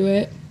 forward to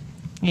it.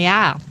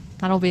 Yeah,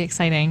 that'll be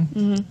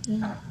exciting.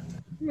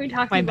 We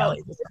talked about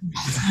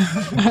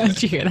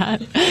Did you hear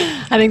that?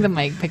 I think the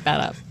mic picked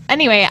that up.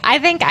 Anyway, I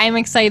think I'm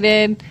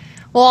excited.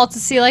 Well, to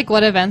see like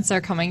what events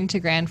are coming to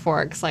Grand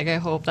Forks. Like, I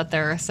hope that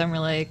there are some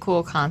really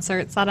cool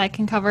concerts that I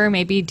can cover.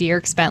 Maybe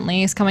Dierks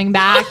Bentley is coming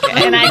back,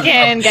 and I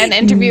can get an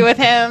interview with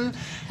him.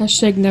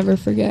 Hashtag never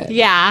forget.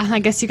 Yeah, I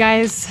guess you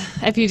guys,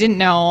 if you didn't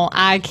know,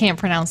 I can't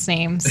pronounce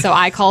names, so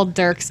I called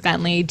Dierks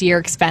Bentley,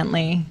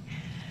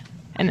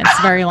 and it's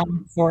a very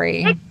long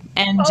story.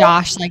 And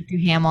Josh, like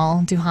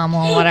Duhamel,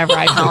 whatever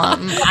I call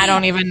him. I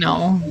don't even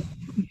know.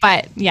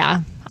 But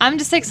yeah, I'm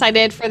just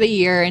excited for the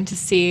year and to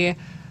see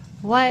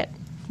what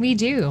we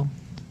do.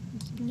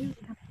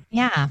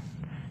 Yeah.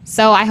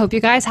 So I hope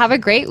you guys have a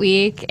great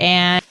week.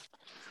 And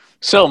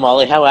So,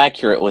 Molly, how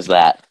accurate was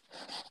that?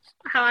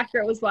 how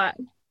accurate was what?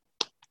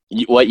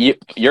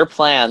 Your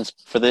plans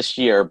for this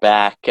year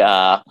back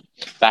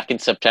in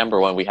September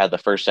when we had the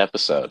first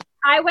episode?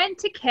 I went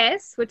to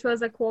Kiss, which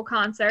was a cool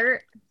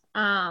concert.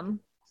 I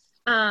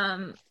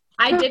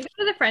I did go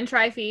to the French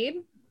fry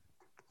feed.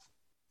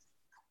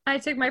 I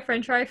took my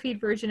French fry feed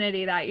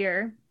virginity that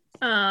year.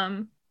 I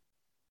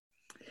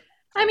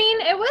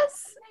mean, it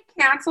was...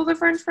 Cancel the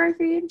French fry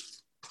feed?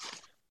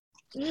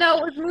 No,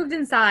 it was moved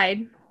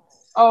inside.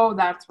 Oh,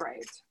 that's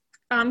right.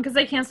 Because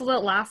they canceled it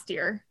last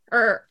year.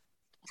 Or...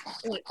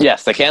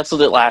 Yes, they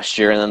canceled it last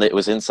year, and then it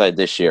was inside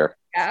this year.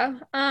 Yeah.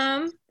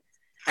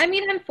 I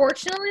mean,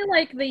 unfortunately,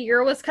 like, the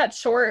year was cut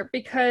short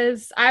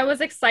because I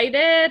was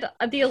excited.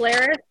 The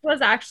Alaris was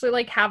actually,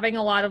 like, having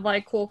a lot of,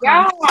 like, cool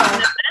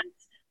events,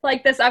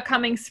 like, this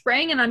upcoming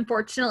spring, and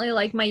unfortunately,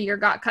 like, my year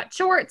got cut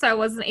short, so I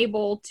wasn't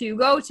able to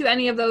go to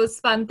any of those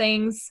fun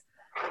things.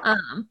 But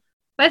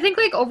I think,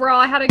 like, overall,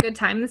 I had a good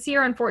time this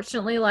year.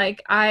 Unfortunately,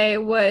 like, I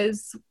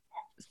was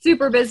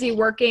super busy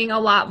working a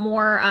lot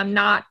more,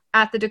 not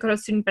at the Dakota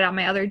Student, but at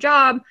my other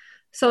job.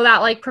 So that,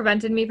 like,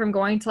 prevented me from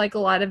going to, like, a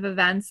lot of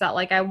events that,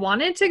 like, I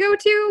wanted to go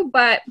to.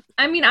 But,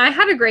 I mean, I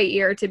had a great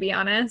year, to be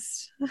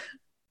honest.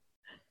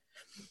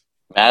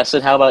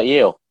 Madison, how about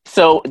you?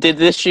 So did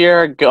this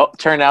year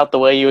turn out the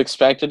way you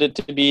expected it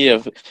to be,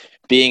 of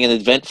being an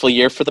eventful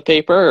year for the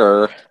paper,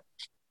 or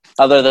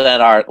other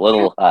than our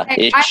little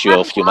issue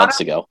a few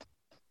months ago?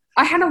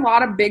 I had a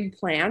lot of big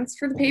plans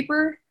for the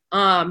paper.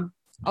 A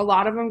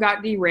lot of them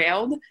got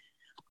derailed.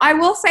 I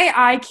will say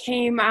I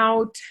came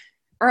out...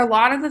 or a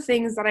lot of the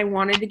things that I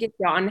wanted to get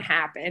done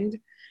happened.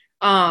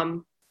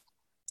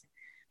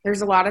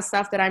 There's a lot of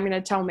stuff that I'm going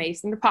to tell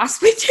Mason to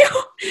possibly do.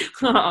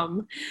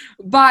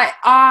 But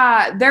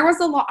there was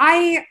a lot.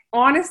 I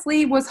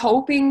honestly was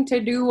hoping to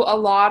do a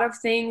lot of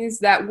things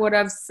that would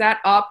have set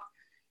up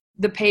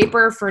the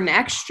paper for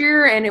next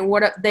year, and it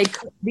would have,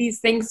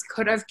 these things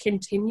could have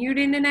continued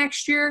into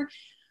next year.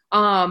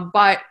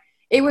 But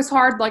it was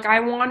hard. Like, I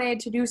wanted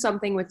to do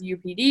something with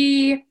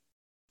UPD.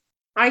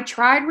 I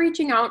tried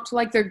reaching out to,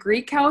 like, the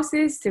Greek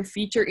houses to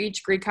feature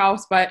each Greek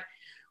house, but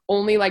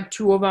only, like,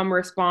 2 of them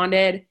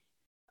responded.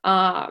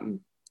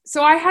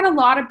 So I had a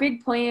lot of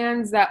big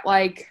plans that,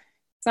 like,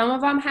 some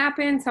of them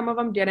happened, some of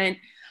them didn't.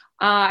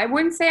 I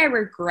wouldn't say I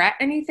regret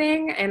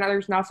anything, and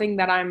there's nothing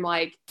that I'm,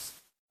 like,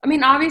 I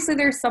mean, obviously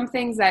there's some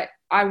things that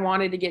I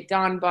wanted to get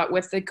done, but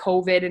with the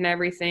COVID and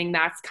everything,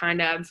 that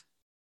kind of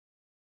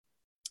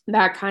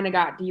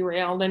got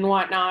derailed and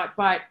whatnot.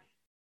 But,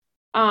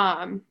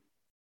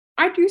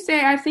 I do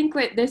say I think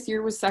that this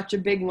year was such a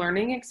big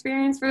learning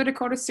experience for the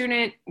Dakota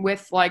Student,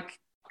 with, like,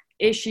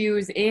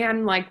 issues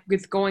and, like,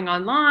 with going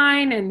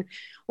online. And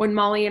when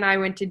Molly and I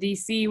went to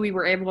DC, we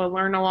were able to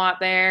learn a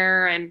lot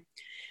there. And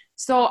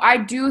so I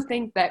do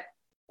think that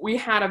we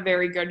had a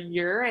very good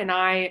year, and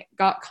I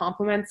got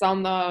compliments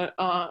on the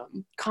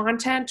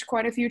content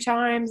quite a few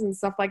times and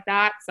stuff like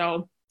that.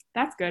 So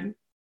that's good.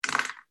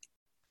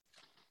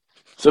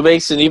 So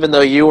Mason, even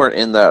though you weren't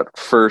in that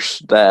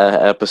first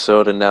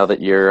episode, and now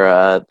that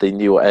you're the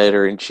new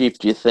editor-in-chief,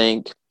 do you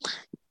think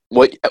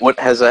what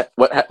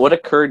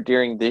occurred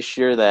during this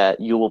year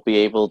that you will be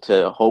able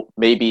to hope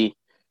maybe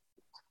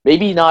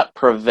not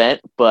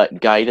prevent,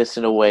 but guide us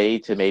in a way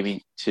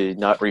to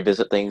not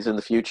revisit things in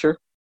the future?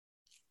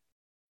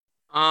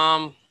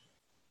 Other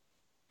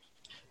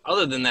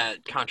than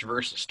that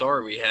controversial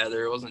story we had,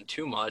 there wasn't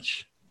too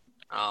much.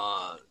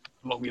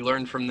 What we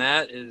learned from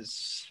that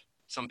is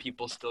some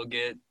people still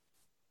get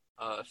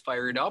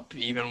fired up,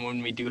 even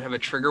when we do have a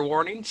trigger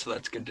warning, so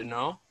that's good to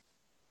know.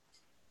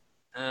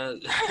 Other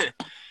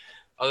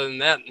than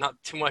that, not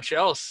too much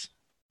else.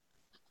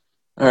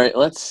 All right,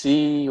 let's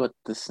see what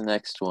this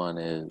next one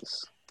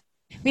is.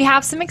 We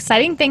have some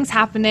exciting things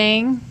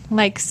happening,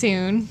 like,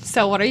 soon.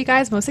 So what are you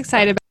guys most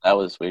excited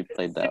about? We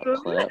played that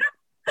clip.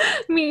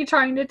 Me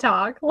trying to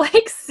talk,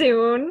 like,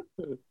 soon.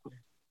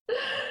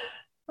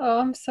 Oh,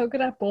 I'm so good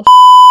at bullshit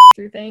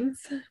through things.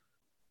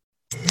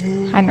 I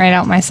didn't write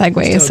out my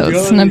segue, so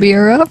it's gonna be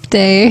a rough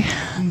day.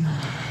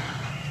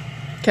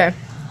 Okay.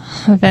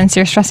 Vince,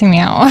 you're stressing me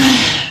out.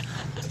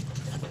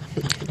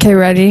 Okay,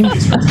 ready?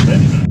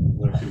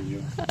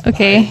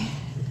 Okay.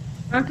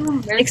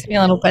 Takes me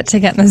a little bit to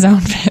get in the zone,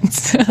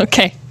 Vince.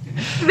 Okay.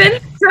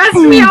 Vince stressed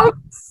me out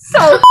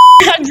so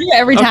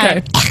every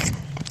time.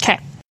 Okay.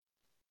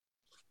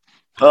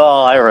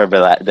 Oh, I remember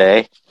that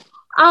day.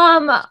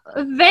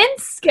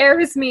 Vince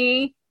scares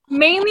me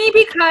mainly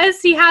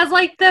because he has,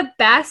 like, the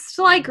best,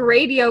 like,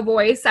 radio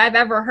voice I've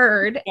ever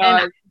heard, and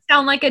I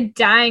sound like a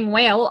dying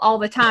whale all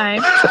the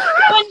time.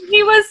 When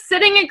he was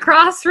sitting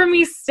across from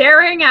me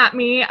staring at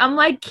me, I'm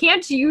like,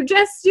 can't you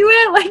just do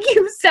it? Like,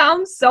 you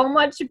sound so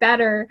much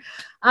better.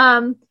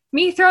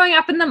 Me throwing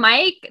up in the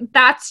mic,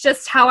 that's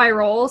just how I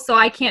roll, so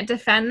I can't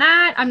defend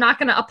that. I'm not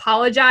going to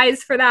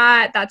apologize for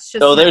that. That's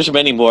just... Oh, there's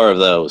many more of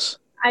those.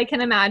 I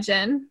can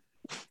imagine.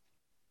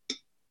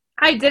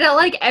 I did it,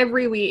 like,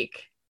 every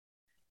week.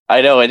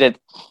 I know, I did.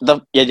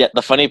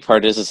 The funny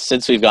part is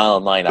since we've gone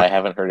online, I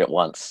haven't heard it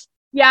once.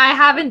 Yeah, I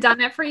haven't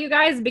done it for you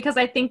guys because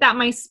I think that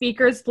my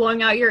speakers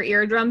blowing out your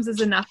eardrums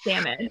is enough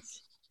damage.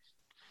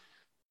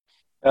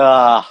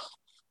 Yeah,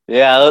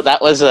 that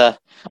was I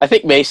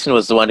think Mason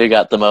was the one who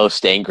got the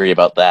most angry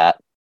about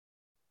that.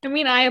 I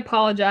mean, I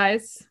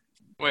apologize.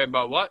 Wait,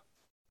 about what?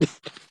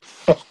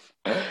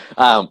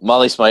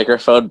 Molly's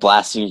microphone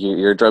blasting your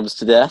eardrums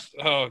to death.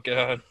 Oh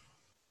god.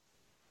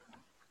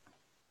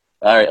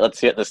 All right, let's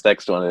see what this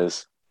next one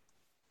is.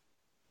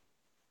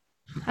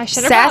 I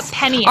should have brought Seth,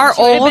 Penny. our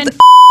She would have old- been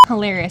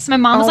hilarious. My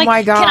mom was Oh like,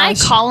 my "Can I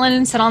gosh. call in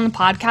and sit on the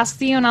podcast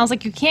with you?" And I was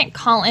like, "You can't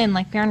call in.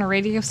 Like we're on a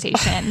radio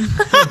station."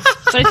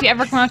 But if you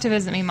ever come out to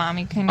visit me, Mom,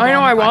 you can. I go know.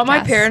 on I the want my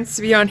podcast. parents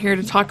to be on here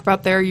to talk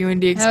about their UND That would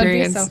be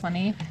experience. so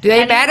funny. They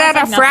Penny met has,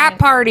 at a like, frat nothing-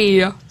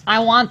 party. I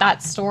want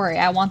that story.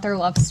 I want their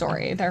love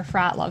story, their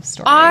frat love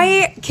story.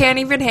 I can't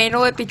even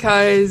handle it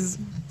because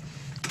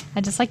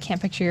I just like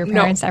can't picture your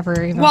No. parents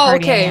ever even well, partying.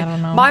 okay. I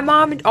don't know. My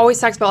mom always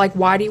talks about like,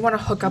 why do you want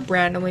to hook up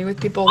randomly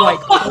with people? Like,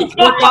 hook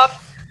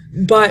up,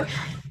 but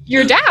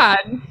Your dad.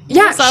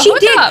 yeah, was a she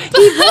did. hookup.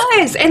 He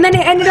was, and then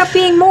it ended up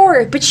being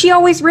more. But she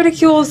always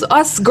ridicules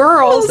us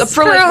girls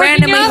for like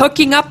randomly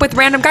hooking up with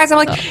random guys. I'm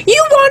like,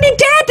 you wanted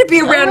dad to be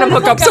a random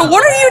hookup, so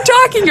what are you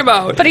talking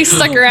about? but he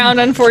stuck around,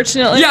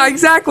 unfortunately. Yeah,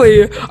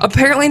 exactly.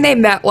 Apparently, they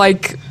met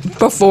like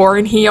before,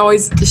 and he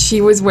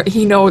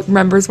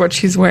remembers what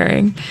she's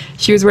wearing.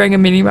 She was wearing a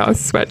Minnie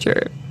Mouse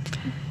sweatshirt.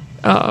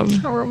 How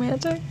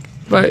romantic.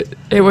 But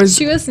it was.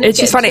 She was It's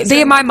just naked.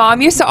 funny. My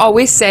mom used to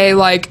always say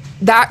like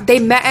that they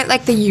met at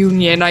like the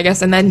Union, I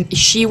guess, and then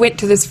she went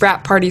to this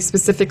frat party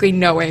specifically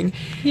knowing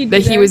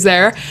that he was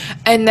there,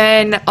 and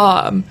then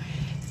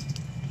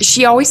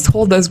she always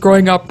told us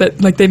growing up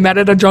that like they met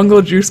at a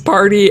Jungle Juice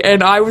party,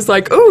 and I was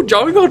like, "Oh,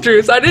 Jungle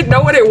Juice!" I didn't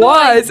know what it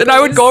was, and I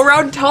would go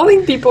around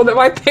telling people that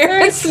my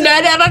parents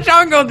met at a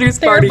Jungle Juice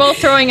They were party. both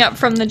throwing up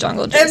from the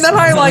jungle juice. And then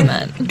I That's what like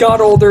meant.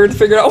 got older and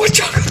figured out what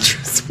Jungle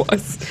Juice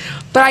was.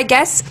 But I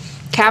guess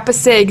Kappa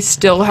Sig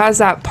still has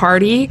that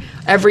party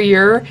every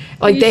year.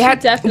 Like You they should had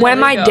definitely when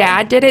my go.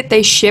 dad did it,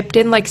 they shipped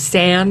in like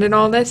sand and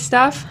all this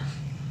stuff.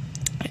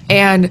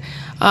 And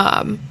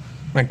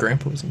My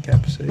grandpa was in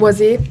Kappa City. was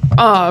he?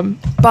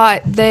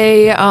 But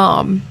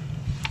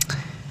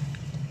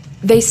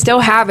they still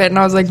have it, and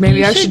I was like, maybe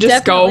You I should should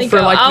just go definitely for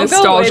go. like I'll go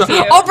nostalgia. with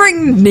you. I'll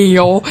bring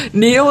Neil.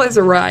 Neil is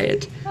a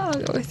riot. I'll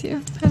go with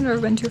you. I've never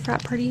been to a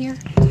frat party here.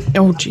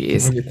 Oh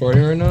jeez. I'm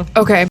recording right now.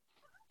 Okay.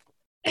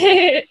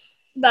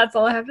 That's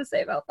all I have to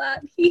say about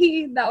that.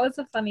 That was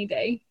a funny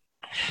day.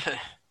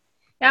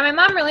 Yeah, my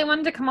mom really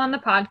wanted to come on the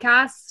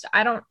podcast.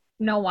 I don't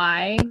know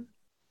why.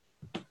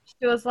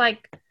 She was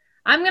like,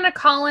 I'm going to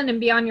call in and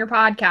be on your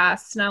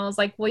podcast. And I was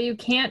like, well, you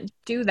can't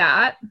do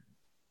that.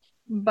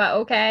 But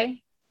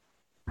okay.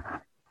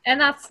 And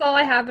that's all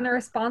I have in a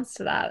response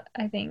to that,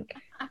 I think.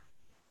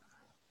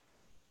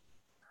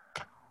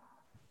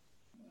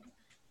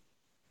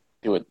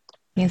 Do it.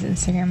 His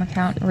Instagram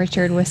account,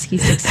 Richard Whiskey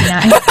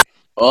 69.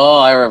 Oh,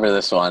 I remember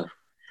this one.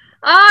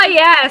 Ah,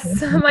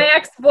 yes. My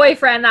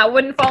ex-boyfriend that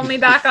wouldn't follow me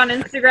back on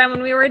Instagram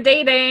when we were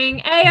dating.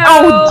 Ayo.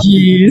 Oh,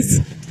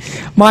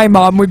 jeez. My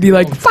mom would be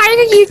like, why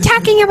are you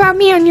talking about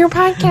me on your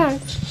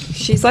podcast?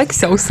 She's like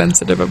so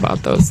sensitive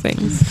about those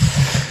things.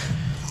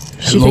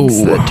 She thinks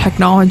Hello. that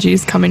technology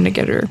is coming to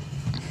get her.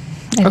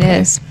 It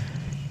is. Okay.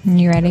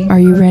 You ready? Are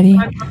you ready?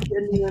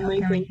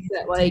 Genuinely thinks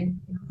that like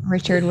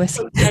Richard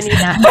Whiskey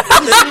 69.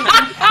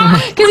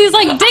 Because he's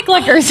like Dick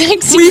Licker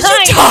 69. We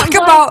should talk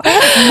about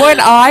when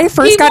I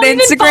first got Follow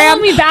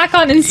Instagram. me back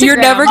on Instagram. You're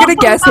never going to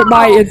guess what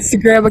my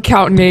Instagram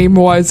account name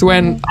was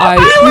when I...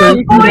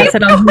 That's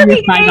it on your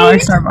 $5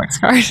 Starbucks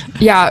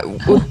card. Yeah.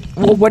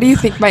 Well, what do you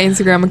think my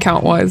Instagram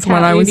account was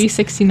when I was...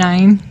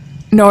 69.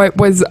 No, it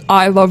was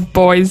I Love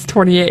Boys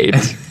 28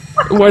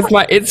 was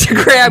my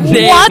Instagram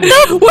name. What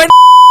the when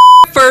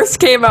first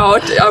came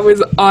out, I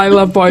was I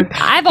Love Boys.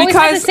 I've always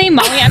had the same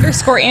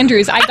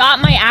Molly_Andrews. I got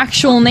my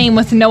actual name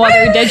with no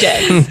other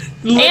digits.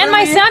 And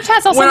my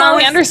Snapchat's also when I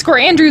was-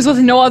 Molly_Andrews with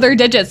no other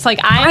digits. Like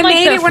I'm I like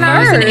made the it when I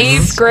was in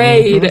first. 8th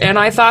grade, and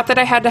I thought that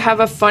I had to have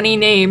a funny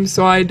name,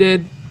 so I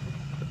did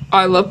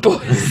I Love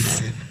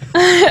Boys.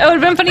 It would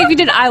have been funny if you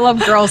did I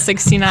Love Girls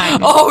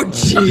 69. Oh,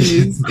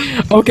 jeez.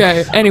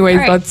 Okay, anyways,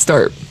 All right. let's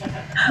start.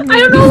 I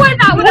don't know why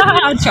that would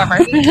have Trevor.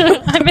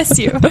 I miss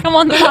you. Come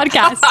on the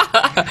podcast.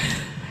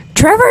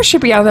 Trevor should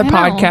be on the know.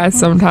 podcast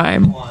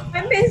sometime.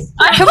 I missed.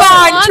 Come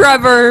on,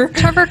 Trevor.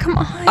 Trevor, come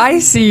on. I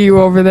see you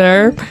over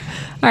there.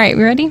 All right,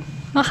 we ready?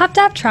 I'll have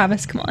to have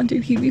Travis come on,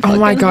 dude. He'd be Oh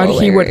my fucking god,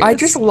 he would. I hilarious.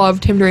 just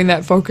loved him during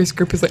that focus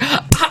group. He's like, He's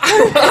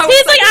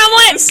like, I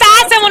want it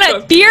fast. I want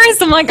it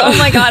fierce. I'm like, oh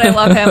my god, I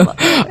love him.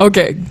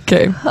 okay.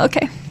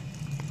 Okay.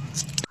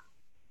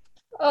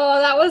 Oh,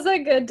 that was a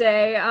good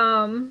day.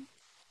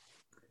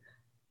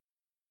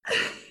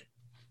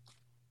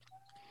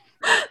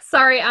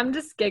 Sorry, I'm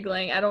just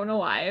giggling. I don't know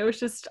why. It was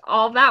just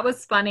all that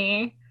was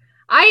funny.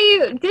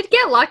 I did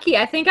get lucky.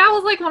 I think I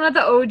was like one of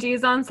the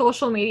OGs on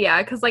social media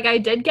because like I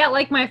did get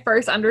like my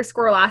first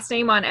underscore last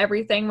name on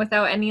everything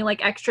without any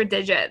like extra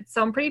digits.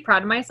 So I'm pretty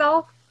proud of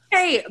myself.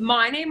 hey,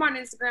 my name on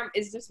Instagram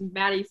is just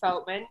Maddie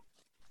Feltman.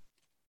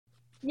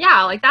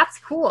 Yeah, like that's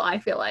cool. I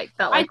feel like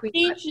that I like we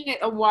changed it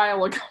a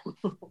while ago.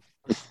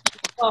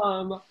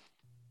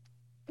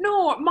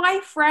 No,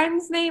 my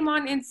friend's name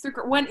on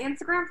Instagram, when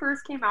Instagram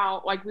first came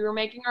out, like we were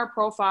making our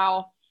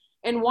profile,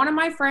 and one of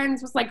my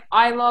friends was like,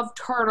 I love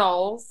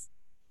turtles.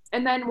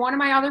 And then one of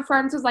my other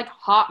friends was like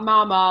Hot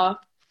Mama.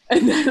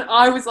 And then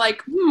I was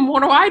like,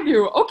 what do I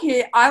do?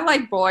 Okay, I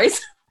like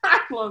boys. I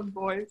love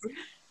boys.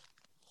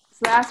 So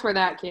that's where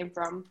that came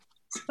from.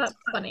 That's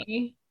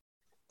funny.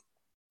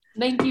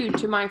 Thank you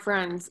to my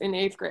friends in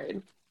 8th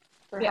grade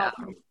for Yeah.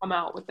 helping me come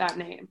out with that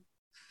name.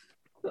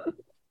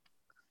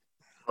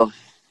 All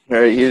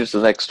right, here's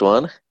the next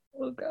one.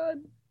 Oh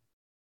god.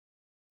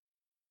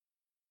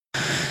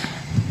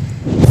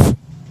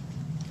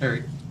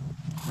 Harry.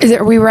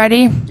 Are we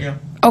ready? Yeah.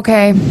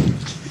 Okay.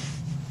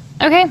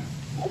 Okay.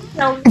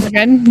 No, We're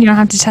good. You don't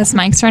have to test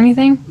mics or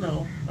anything.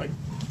 No,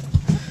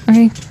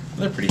 Okay.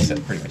 they're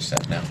pretty much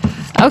set now.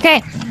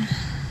 Okay.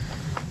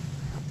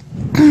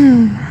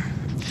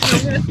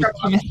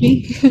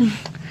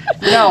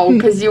 no,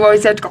 because you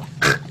always have to go,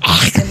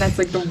 and that's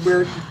like the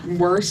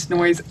worst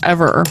noise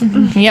ever.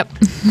 Yep.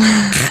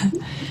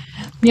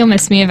 You'll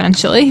miss me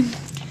eventually.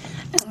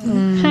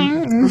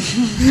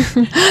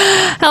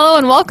 Hello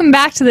and welcome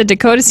back to the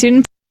Dakota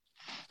Student.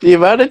 The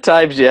amount of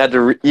times you had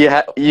to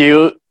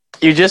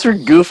you just were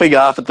goofing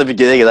off at the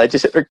beginning, and I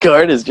just hit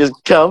record is just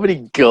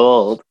comedy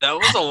gold. That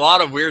was a lot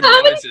of weird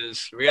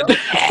noises. We had the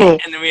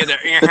and then we had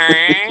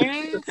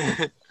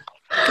the.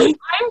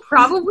 I'm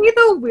probably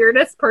the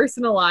weirdest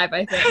person alive,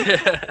 I think.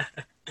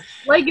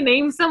 Like,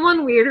 name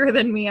someone weirder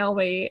than me, I'll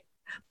wait.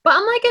 But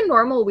I'm like a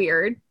normal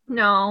weird.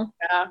 No.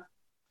 Yeah.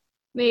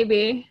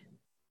 Maybe.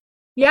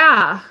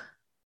 Yeah.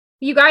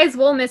 You guys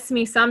will miss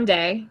me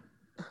someday.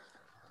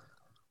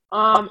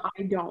 I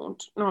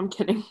don't. No, I'm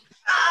kidding.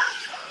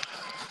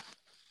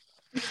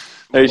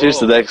 Here's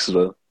the next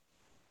one.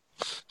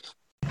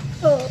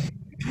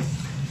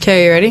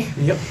 Okay, you ready?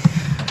 Yep.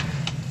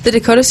 The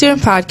Dakota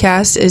Student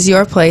Podcast is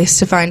your place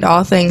to find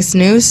all things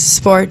news,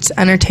 sports,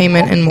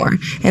 entertainment, and more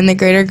in the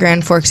greater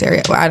Grand Forks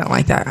area. Well, I don't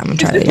like that. I'm going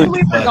to try that again.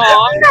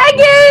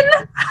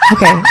 Megan!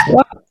 Okay.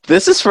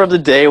 This is from the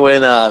day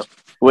when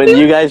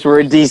you guys were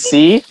in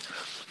DC,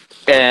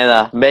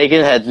 and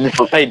Megan had no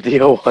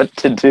idea what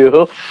to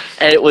do,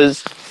 and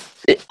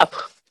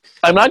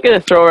I'm not going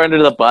to throw her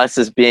under the bus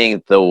as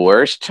being the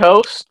worst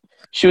host.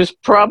 She was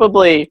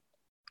probably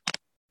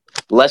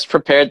less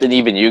prepared than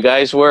even you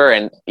guys were,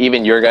 and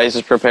even your guys'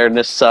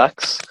 preparedness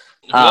sucks.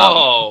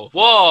 Whoa!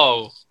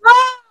 Oh,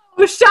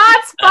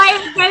 shots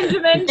fired,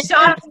 Benjamin.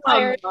 Shots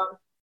fired.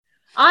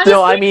 Honestly,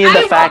 So I mean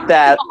the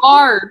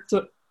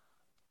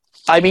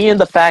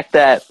fact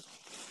that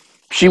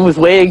she was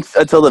waiting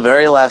until the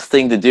very last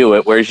thing to do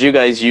it, whereas you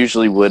guys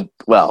usually would.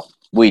 Well,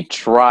 we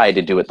try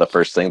to do it the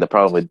first thing. The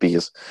problem would be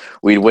is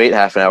we'd wait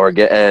half an hour,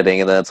 get editing,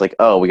 and then it's like,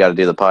 oh, we got to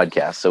do the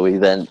podcast. So we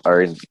then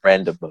are in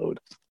random mode.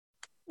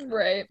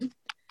 Right.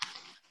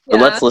 But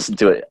let's listen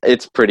to it.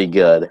 It's pretty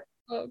good.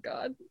 Oh,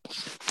 God.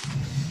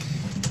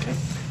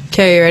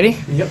 Okay, you ready?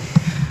 Yep.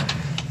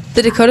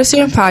 The Dakota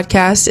Student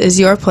Podcast is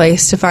your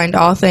place to find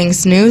all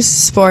things news,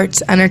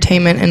 sports,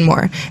 entertainment, and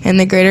more in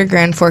the greater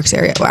Grand Forks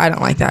area. Well, I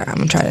don't like that. I'm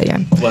going to try that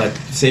again. But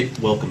say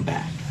welcome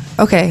back.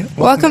 Okay,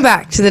 welcome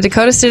back to the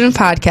Dakota Student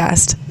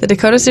Podcast. The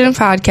Dakota Student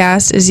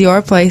Podcast is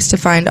your place to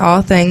find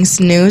all things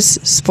news,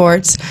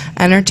 sports,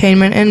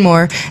 entertainment, and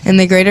more in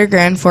the greater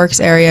Grand Forks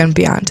area and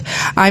beyond.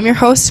 I'm your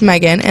host,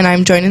 Megan, and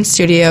I'm joined in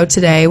studio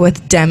today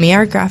with Demi,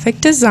 our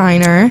graphic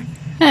designer.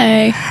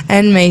 Hey.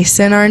 And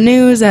Mason, our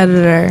news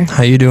editor.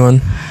 How you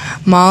doing?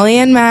 Molly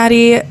and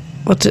Maddie.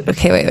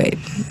 Okay, wait.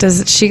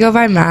 Does she go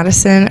by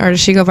Madison or does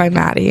she go by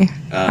Maddie?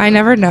 I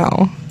never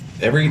know.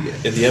 In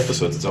the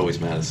episodes, it's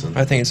always Madison.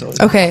 I think it's always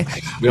Okay.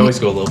 We always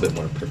go a little bit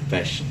more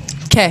professional.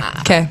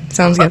 Okay,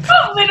 sounds good.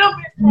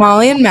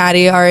 Molly and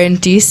Maddie are in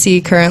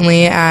DC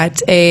currently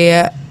at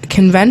a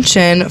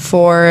convention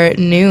for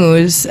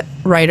news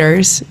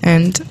writers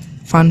and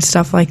fun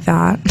stuff like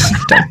that.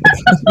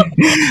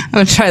 I'm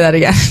gonna try that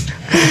again.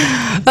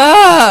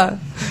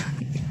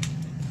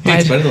 Hey,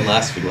 it's better than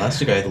last week. Last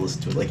week I had to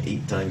listen to it like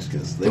 8 times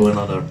because they went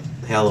on a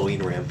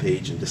Halloween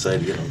rampage and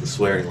decided, the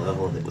swearing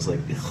level, and it was like...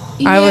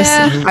 I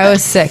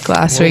was sick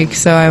last week,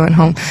 so I went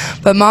home.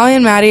 But Molly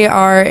and Maddie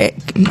are...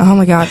 Oh,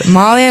 my God.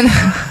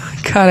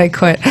 God, I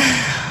quit.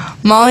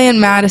 Molly and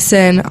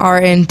Madison are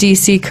in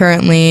D.C.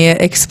 currently,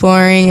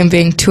 exploring and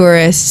being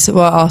tourists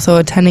while also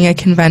attending a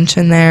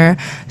convention there.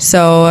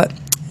 So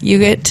you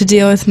get to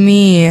deal with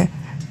me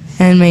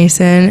and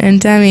Mason and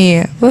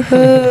Demi.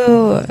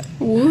 Woohoo!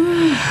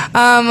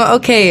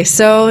 Okay,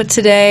 so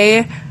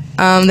today...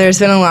 there's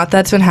been a lot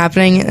that's been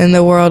happening in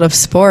the world of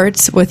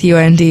sports with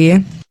UND.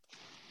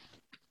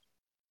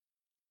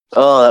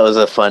 Oh, that was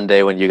a fun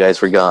day when you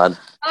guys were gone.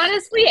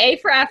 Honestly, A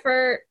for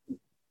effort.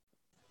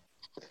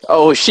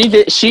 Oh, she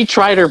did. She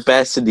tried her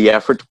best in the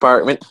effort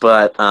department,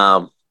 but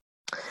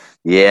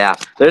yeah,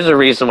 there's a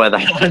reason why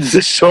that one's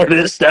the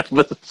shortest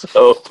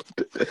episode.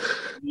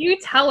 You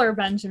tell her,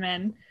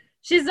 Benjamin.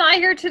 She's not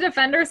here to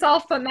defend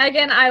herself, but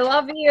Megan, I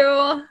love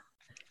you.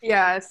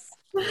 Yes.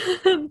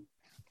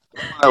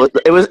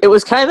 It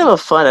was kind of a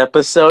fun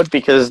episode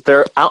because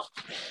they're out.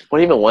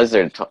 What even was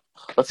there to talk?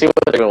 Let's see what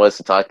there even was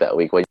to talk that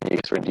week when you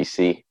guys were in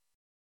DC.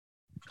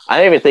 I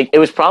don't even think it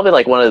was probably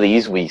like one of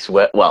these weeks.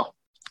 Let me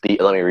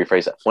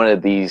rephrase that. One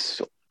of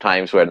these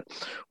times when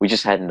we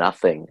just had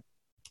nothing.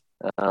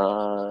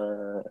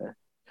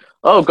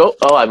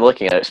 I'm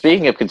looking at it.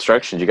 Speaking of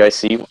construction, did you guys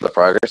see the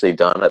progress they've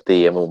done at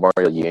the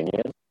Memorial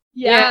Union?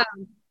 Yeah.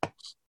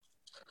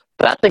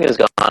 That thing has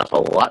gone up a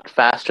lot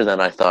faster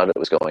than I thought it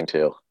was going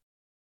to.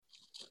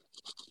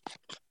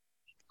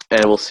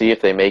 And we'll see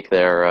if they make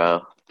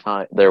their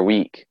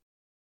week.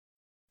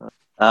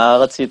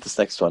 Let's see what this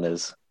next one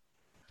is.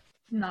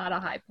 Not a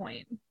high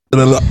point.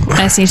 I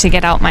just need to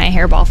get out my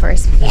hairball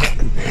first.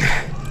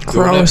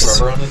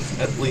 Gross.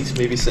 At least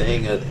maybe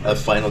saying a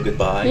final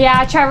goodbye.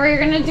 Yeah, Trevor, you're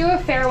gonna do a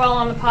farewell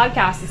on the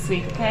podcast this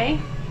week, okay?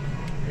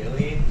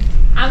 Really?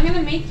 I'm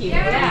gonna make you.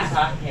 What are you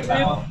talking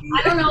about?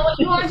 I don't know what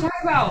you want to talk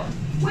about.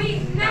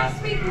 Wait,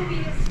 next week will be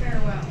his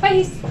farewell. But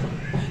he's.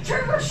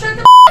 Trevor, shut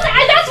the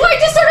And that's why I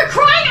just started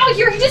crying out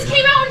here. He just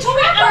came out and told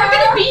me I'm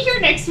gonna be here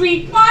next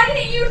week. Why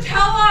didn't you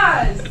tell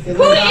us?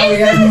 Who is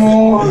this?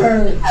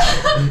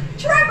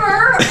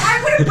 Trevor,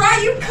 I would have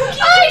brought you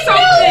cookies I or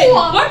something.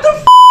 know. What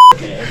the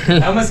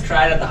I almost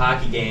cried at the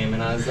hockey game,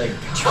 and I was like,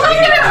 I'm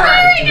gonna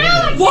cry right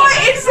now. What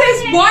is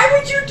this? Why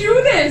would you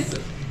do this?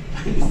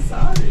 I'm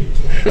sorry.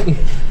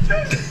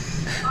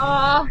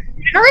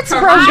 Heart's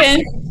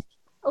broken.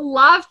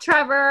 Love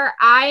Trevor.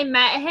 I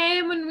met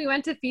him when we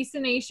went to Feast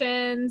of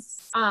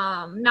Nations.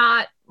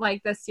 Not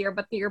like this year,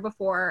 but the year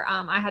before.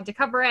 I had to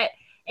cover it.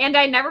 And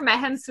I never met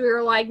him, so we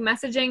were like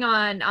messaging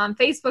on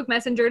Facebook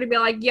Messenger to be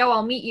like, yo,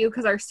 I'll meet you,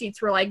 because our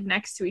seats were like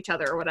next to each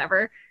other or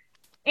whatever.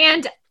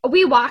 And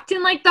we walked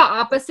in like the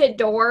opposite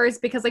doors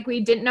because like we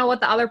didn't know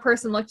what the other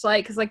person looked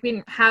like, because like we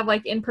didn't have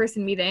like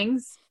in-person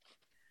meetings.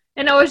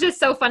 And it was just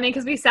so funny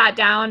because we sat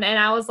down and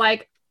I was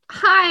like,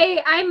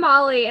 hi, I'm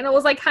Molly. And it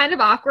was like kind of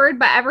awkward,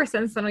 but ever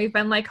since then we've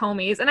been like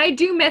homies. And I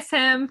do miss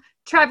him.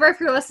 Trevor, if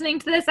you're listening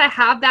to this, I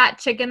have that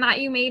chicken that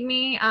you made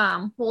me.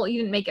 Well, you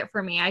didn't make it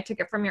for me. I took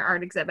it from your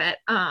art exhibit.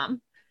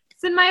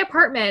 It's in my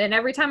apartment, and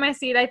every time I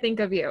see it, I think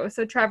of you.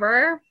 So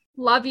Trevor,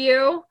 love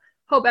you.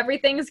 Hope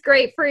everything's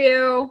great for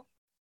you.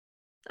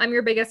 I'm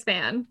your biggest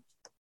fan.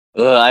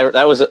 I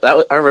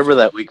remember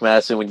that week,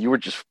 Madison, when you were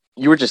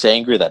just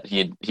angry that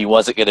he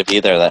wasn't going to be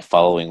there that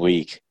following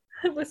week.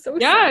 It was so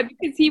Yeah, sad.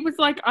 because he was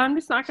like, I'm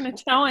just not going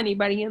to tell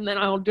anybody, and then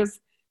I'll just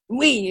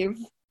leave.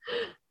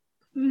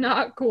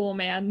 Not cool,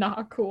 man.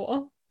 Not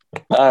cool.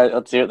 All right,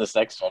 let's see what this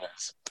next one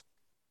is.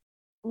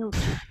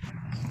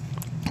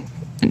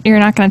 You're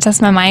not gonna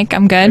test my mic.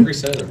 I'm good.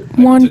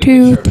 1,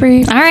 2,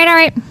 3. All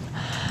right.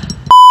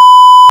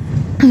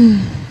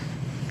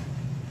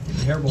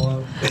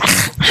 Hairball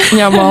out.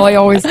 Yeah, Molly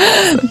always.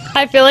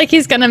 I feel like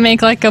he's gonna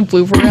make like a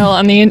blooper reel.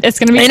 I mean, it's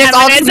gonna be 10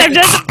 minutes of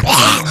just.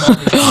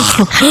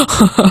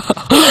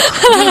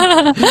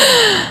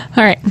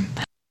 All right.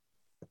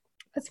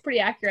 That's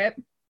pretty accurate.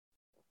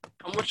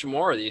 How much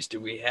more of these do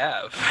we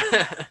have?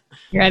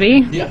 You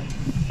ready? Yeah.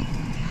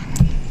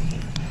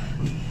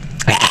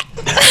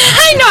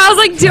 I know. I was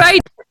like, do I?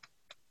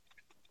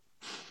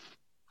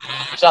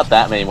 There's not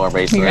that many more,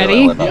 basically. You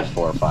ready? About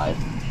 4 or 5.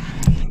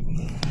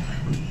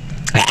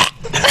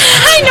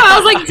 I know. I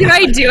was like, do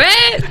I do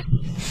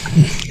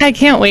it? I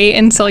can't wait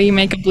until you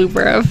make a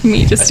blooper of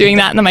me just doing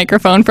that in the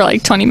microphone for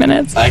like 20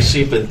 minutes. I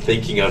actually been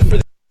thinking of for.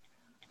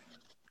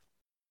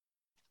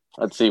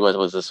 Let's see, what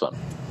was this one?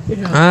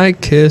 I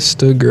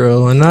kissed a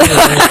girl and I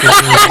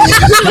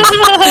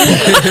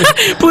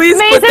Please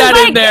put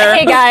that in there.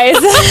 Hey guys,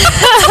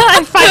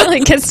 I finally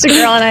kissed a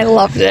girl and I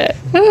loved it.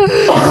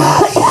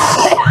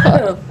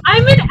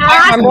 I'm an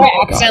I remember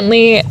asshole.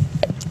 accidentally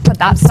put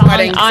that song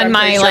Sweating, so on I'm my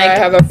pretty sure I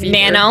have a like fever.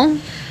 Nano.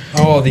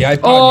 Oh, the iPod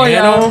Oh,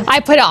 Nano? no. I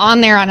put it on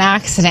there on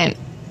accident,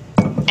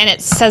 and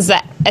it says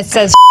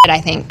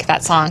I think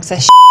that song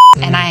says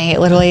and I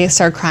literally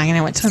started crying and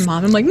I went to my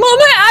mom. I'm like, Mom,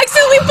 I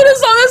accidentally put a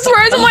song that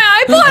swears on my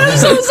iPod. I'm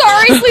so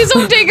sorry. Please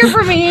don't take it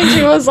from me. And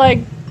she was like,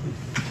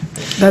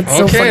 That's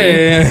so funny.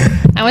 Okay.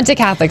 I went to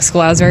Catholic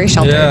school. I was very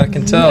sheltered. Yeah, I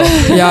can tell.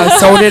 Yeah,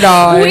 so did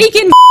I. We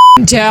can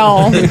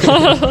tell.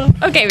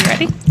 Okay, we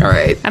ready? All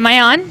right. Am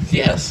I on?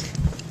 Yes.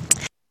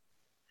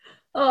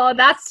 Oh,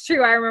 that's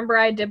true. I remember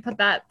I did put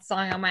that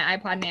song on my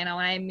iPod Nano,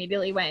 and I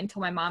immediately went and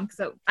told my mom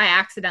because I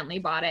accidentally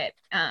bought it.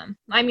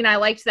 I mean, I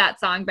liked that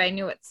song, but I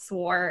knew it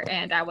swore,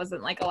 and I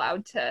wasn't like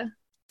allowed to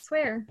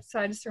swear. So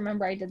I just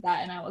remember I did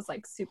that, and I was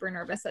like super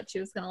nervous that she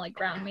was gonna like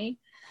ground me.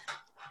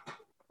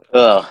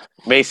 Ugh.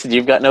 Mason,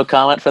 you've got no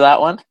comment for that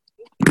one?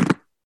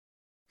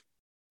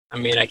 I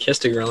mean, I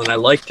kissed a girl and I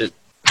liked it.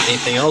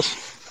 Anything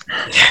else?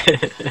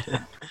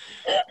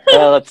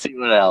 Let's see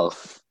what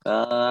else.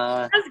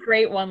 That's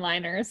great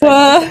one-liners.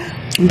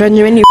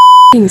 Benjamin, you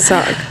f***ing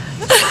suck.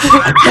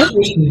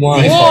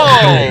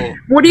 Whoa!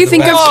 What do you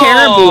think of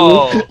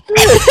Caribou?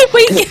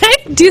 Wait, can I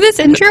do this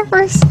intro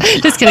first?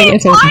 Just kidding.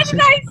 Why did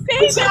I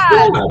say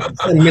that?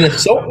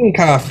 Minnesotan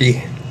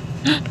coffee.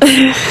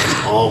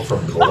 All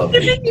from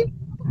Columbia.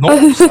 No,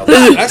 that's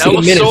That a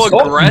was so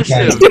Minnesotan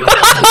aggressive.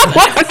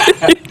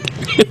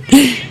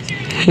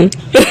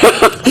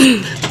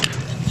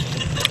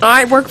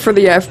 I work for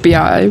the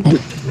FBI.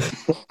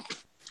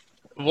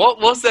 What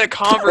was that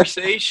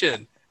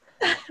conversation?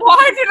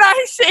 Why did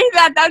I say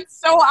that? That's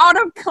so out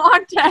of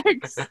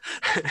context.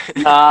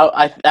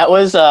 That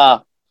was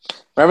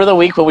remember the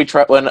week when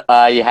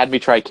you had me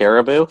try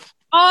Caribou?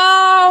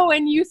 Oh,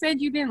 and you said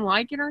you didn't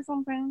like it or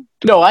something?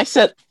 No, I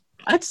said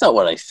that's not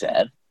what I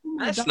said.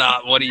 That's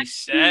not what he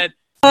said.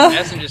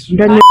 Madison just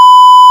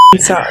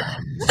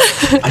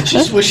I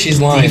just wish his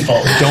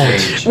default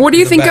don't. What do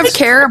you think of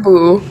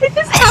Caribou? Can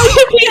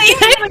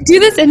I do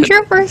this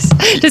intro first?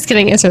 Just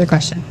kidding. Answer the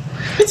question.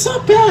 It's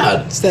not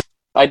bad.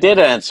 I did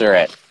answer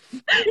it.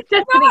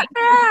 Not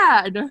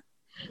bad.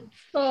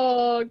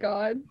 Oh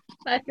god.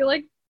 I feel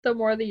like the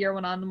more the year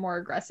went on, the more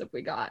aggressive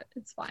we got.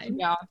 It's fine.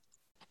 Yeah.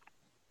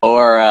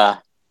 Or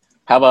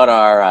how about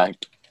our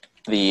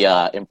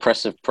the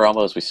impressive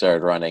promos we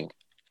started running,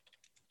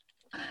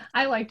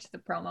 I liked the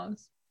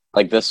promos.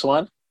 like this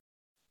one?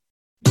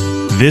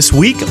 This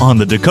week on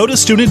the Dakota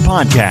Student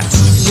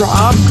Podcast.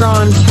 Rob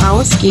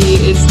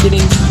Gronkowski is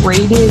getting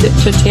traded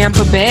to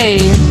Tampa Bay.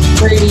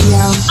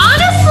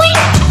 Honestly,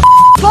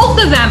 both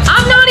of them.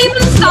 I'm not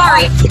even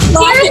sorry.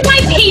 Here's my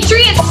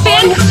Patriots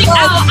fan coming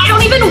out. I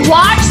don't even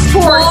watch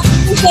sports.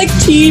 It's like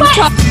Team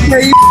Tom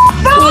Brady.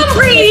 Tom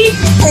Brady.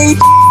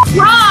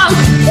 Wrong.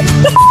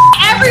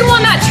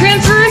 Everyone that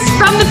transfers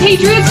from the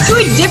Patriots to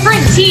a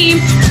different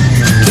team.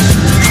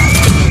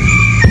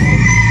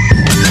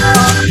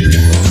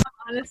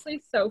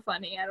 Honestly, so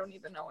funny. I don't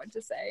even know what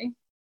to say.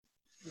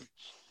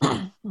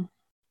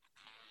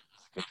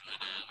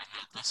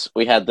 So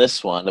we had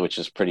this one, which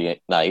is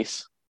pretty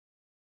nice.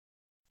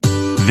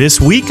 This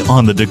week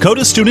on the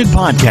Dakota Student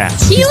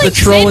Podcast. He's the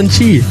troll in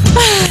chief.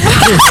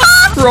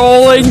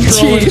 Trolling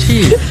Troll in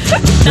chief.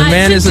 The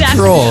man is a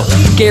troll.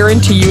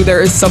 Guarantee you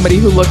there is somebody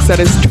who looks at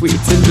his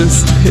tweets and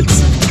just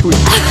hits tweets.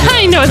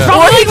 I know. It's Or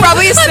probably, he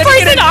probably is that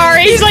sitting in person our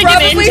age, like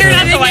an probably intern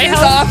at sitting the White in his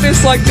House.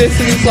 office like this,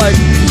 and he's like,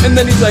 and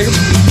then he's like,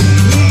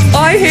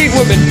 I hate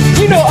women.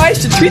 You know, I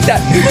should tweet that.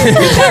 Tweet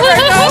that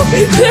right now.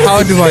 How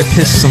do I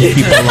piss some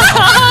people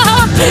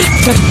off?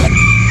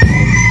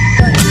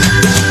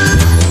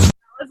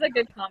 That was a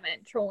good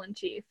comment, troll in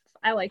chief.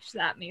 I liked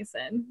that,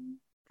 Mason.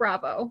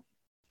 Bravo.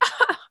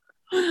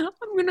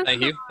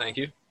 Thank you. Thank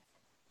you.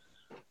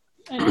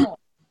 I know.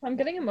 I'm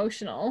getting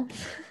emotional.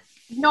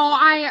 No,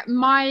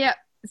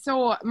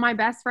 so my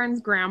best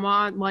friend's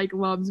grandma like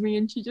loves me,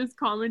 and she just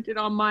commented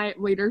on my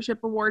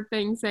leadership award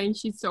thing saying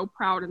she's so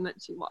proud and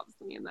that she loves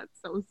me, and that's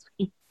so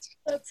sweet.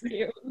 That's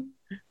cute.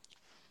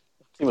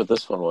 Let's see what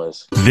this one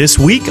was. This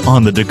week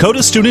on the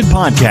Dakota Student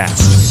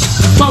Podcast.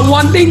 But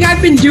one thing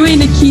I've been doing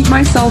to keep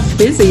myself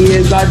busy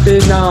is I've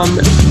been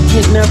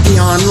hitting up the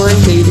online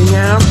dating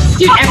app.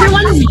 Dude,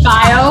 everyone's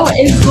bio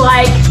is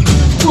like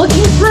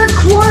looking for a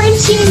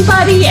quarantine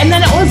buddy, and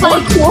then it was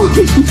like, oh,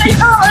 the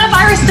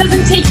virus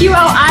doesn't take you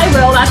out, I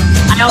will. I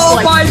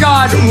also My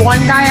god,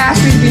 one guy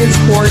asked me to be his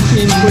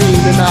quarantine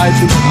queen, and I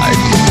just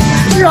like,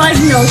 you're like,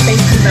 no, thank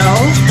you, no.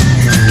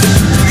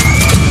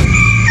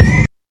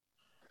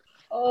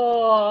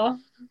 Oh,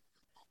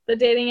 the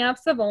dating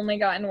apps have only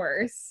gotten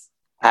worse.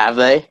 Have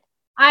they?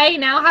 I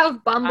now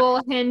have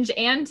Bumble, Hinge,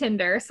 and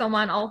Tinder, so I'm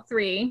on all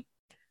three.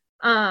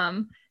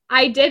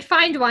 I did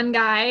find one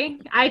guy.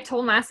 I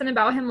told Masson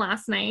about him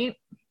last night.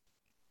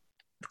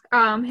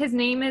 His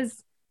name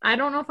is, I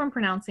don't know if I'm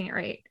pronouncing it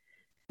right,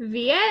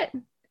 Viet.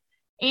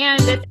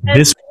 And it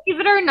says, believe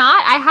it or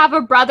not, I have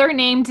a brother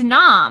named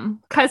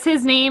Nam, because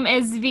his name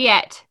is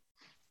Viet.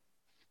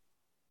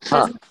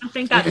 Huh. I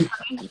think that's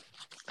funny.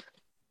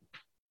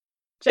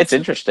 It's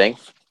interesting.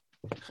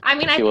 I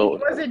mean, I think it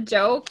was a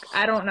joke.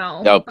 I don't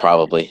know. Oh,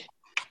 probably.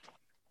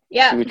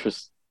 Yeah. Which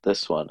was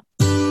this one?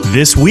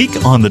 This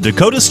week on the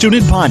Dakota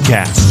Student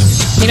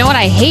Podcast. You know what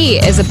I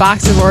hate is a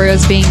box of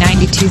Oreos being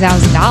 $92,000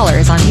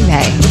 on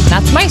eBay.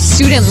 That's my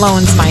student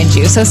loans, mind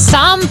you. So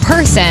some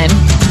person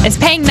is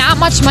paying that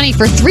much money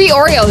for 3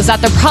 Oreos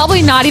that they're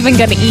probably not even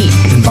going to eat.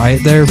 You can buy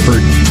it there for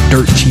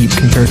dirt cheap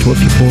compared to what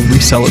people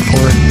resell it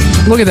for.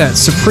 Look at that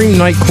Supreme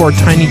Nightcore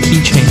tiny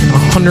keychain,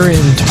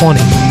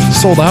 120,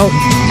 sold out.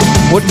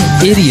 What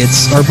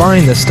idiots are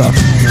buying this stuff?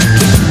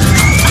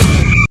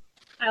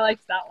 I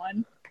liked that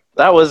one.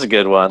 That was a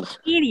good one.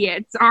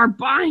 idiots are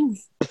buying.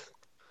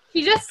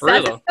 He just For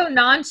says real, it so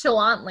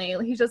nonchalantly.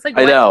 He's just like,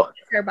 I know.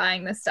 You're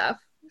buying this stuff.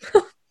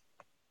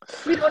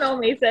 We don't know,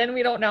 Mason.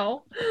 We don't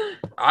know.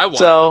 I want.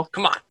 So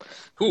Come on.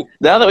 Who?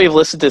 now that we've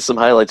listened to some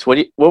highlights,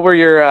 what were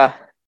your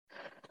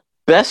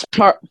best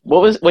part?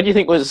 What do you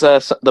think was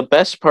the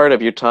best part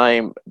of your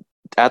time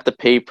at the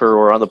paper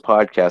or on the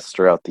podcast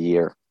throughout the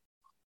year?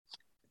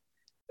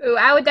 Ooh,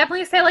 I would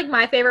definitely say like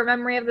my favorite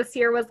memory of this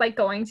year was like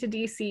going to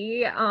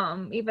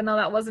DC, even though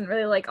that wasn't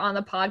really like on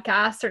the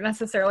podcast or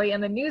necessarily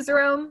in the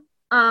newsroom.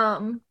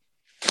 I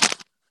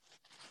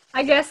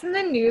guess in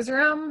the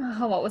newsroom,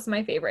 what was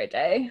my favorite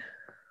day?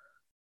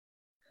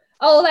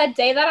 Oh, that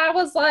day that I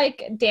was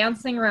like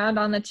dancing around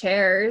on the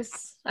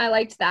chairs. I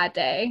liked that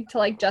day to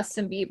like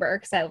Justin Bieber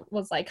because I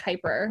was like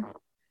hyper.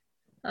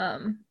 I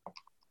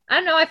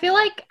don't know. I feel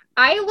like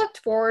I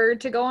looked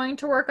forward to going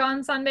to work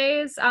on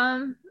Sundays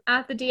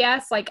at the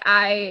DS. Like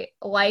I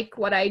like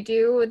what I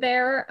do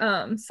there.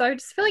 So I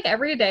just feel like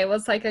every day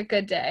was like a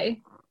good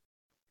day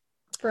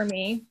for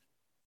me.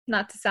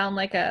 Not to sound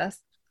like a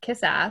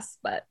kiss ass,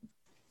 but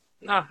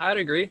No, I'd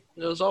agree.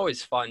 It was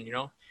always fun, you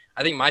know.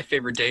 I think my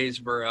favorite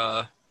days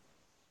were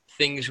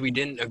things we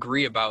didn't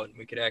agree about and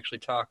we could actually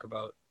talk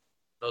about.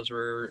 Those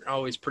were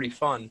always pretty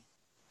fun.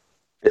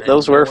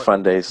 Those were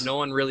fun days. No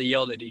one really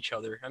yelled at each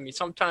other. I mean,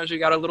 sometimes we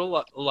got a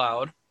little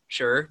loud,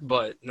 sure,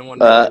 but no one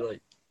really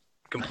like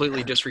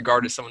completely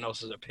disregarded someone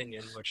else's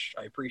opinion, which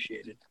I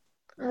appreciated.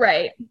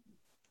 Right.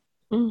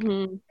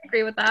 Mm-hmm.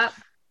 Agree with that.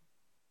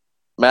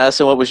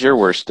 Madison, what was your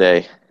worst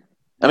day?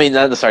 I mean,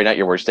 not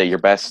your worst day. Your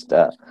best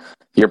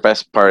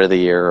part of the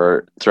year,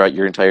 or throughout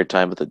your entire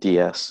time with the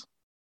DS.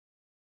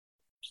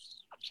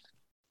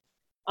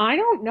 I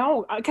don't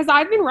know, because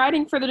I've been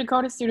writing for the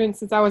Dakota Students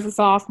since I was a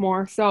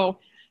sophomore, so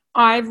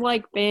I've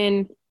like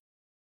been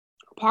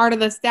part of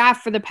the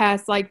staff for the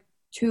past like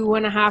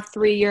 2.5,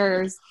 3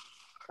 years.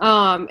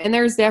 And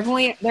there was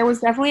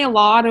definitely a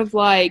lot of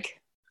like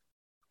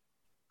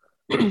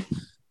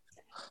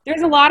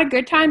there's a lot of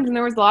good times and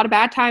there was a lot of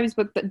bad times,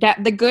 but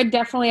the good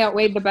definitely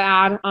outweighed the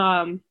bad.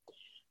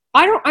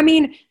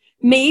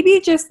 Maybe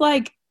just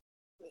like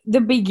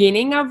the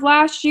beginning of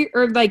last year,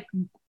 or like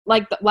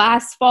the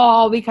last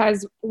fall,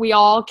 because we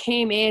all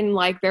came in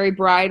like very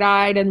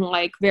bright-eyed and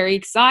like very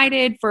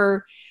excited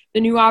for the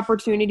new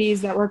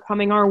opportunities that were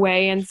coming our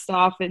way and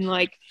stuff. And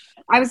like,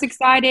 I was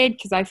excited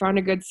because I found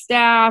a good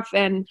staff,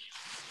 and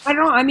I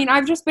don't know. I mean,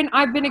 I've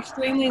been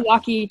extremely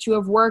lucky to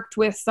have worked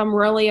with some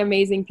really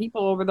amazing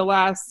people over the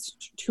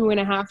last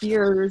 2.5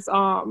 years.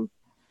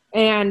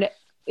 And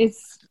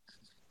it's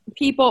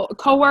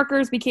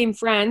coworkers became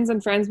friends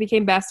and friends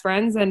became best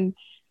friends. And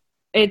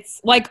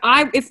it's like,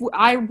 if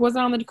I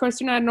wasn't on the Dakota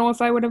Student, I don't know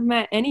if I would have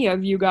met any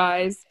of you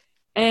guys.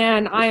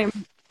 And I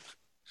am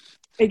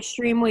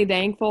extremely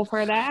thankful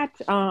for that.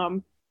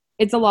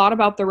 It's a lot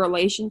about the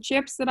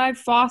relationships that I've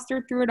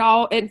fostered through it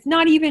all. It's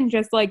not even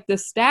just like the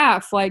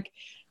staff, like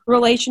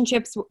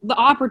relationships, the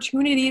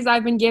opportunities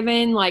I've been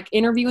given, like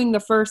interviewing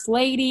the First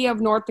Lady of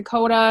North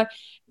Dakota,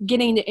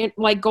 getting to,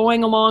 like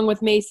going along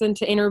with Mason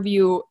to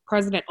interview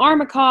President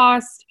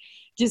Armacost,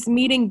 just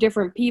meeting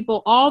different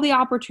people. All the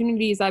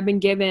opportunities I've been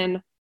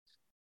given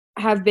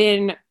have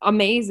been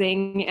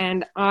amazing,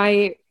 and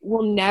I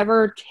will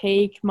never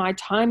take my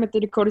time at the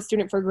Dakota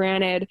Student for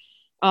granted.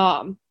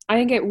 I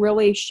think it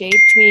really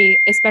shaped me,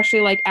 especially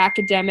like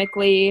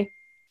academically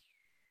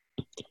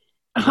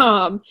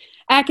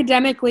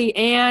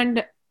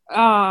and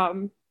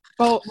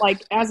both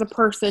like as a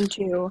person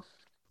too.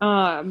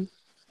 I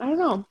don't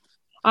know.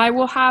 I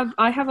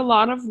have a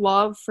lot of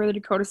love for the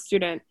Dakota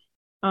Student.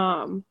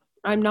 I'm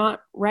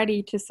not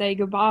ready to say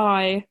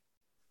goodbye.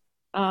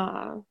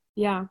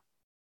 Yeah.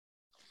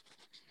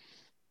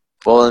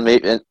 Well,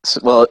 I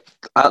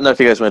don't know if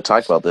you guys want to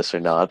talk about this or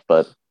not,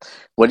 but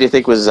what do you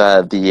think was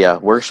the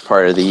worst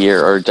part of the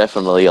year, or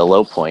definitely a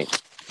low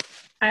point?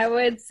 I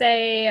would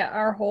say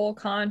our whole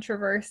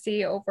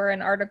controversy over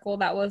an article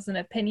that was an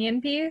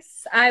opinion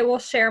piece. I will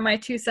share my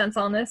 2 cents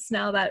on this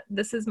now that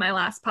this is my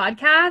last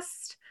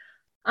podcast.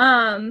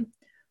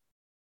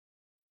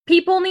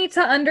 People need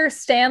to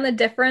understand the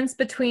difference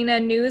between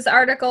a news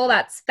article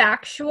that's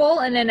factual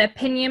and an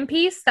opinion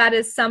piece that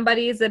is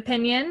somebody's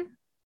opinion.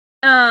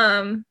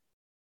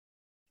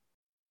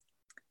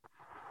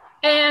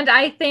 And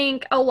I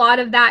think a lot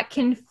of that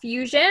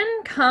confusion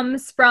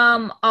comes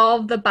from all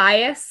of the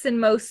bias in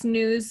most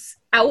news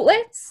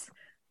outlets,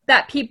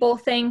 that people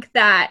think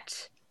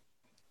that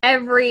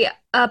every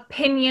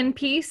opinion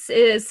piece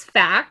is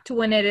fact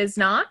when it is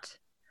not.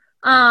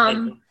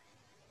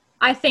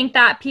 I think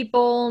that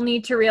people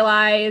need to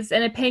realize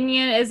an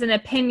opinion is an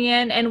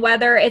opinion, and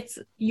whether it's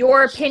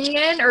your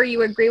opinion or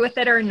you agree with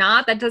it or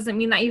not, that doesn't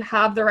mean that you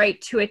have the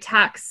right to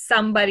attack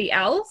somebody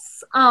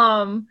else.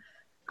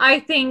 I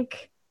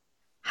think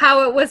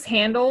how it was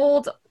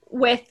handled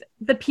with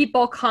the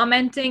people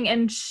commenting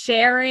and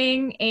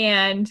sharing,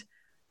 and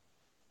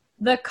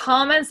the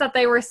comments that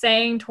they were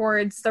saying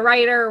towards the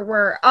writer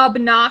were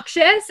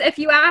obnoxious, if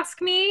you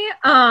ask me.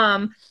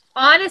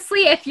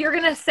 Honestly, if you're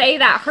going to say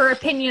that her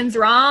opinion's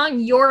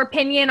wrong, your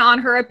opinion on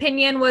her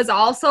opinion was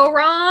also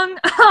wrong.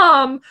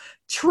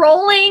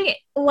 Trolling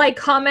like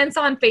comments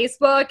on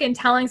Facebook and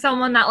telling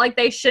someone that like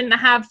they shouldn't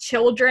have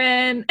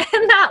children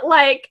and that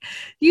like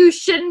you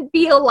shouldn't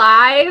be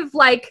alive,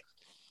 like,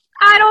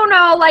 I don't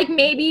know, like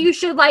maybe you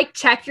should like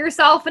check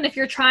yourself, and if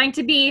you're trying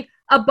to be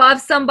above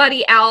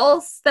somebody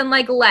else, then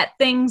like let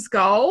things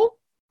go.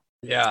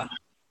 Yeah,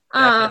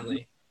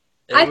 definitely.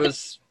 It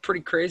was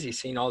pretty crazy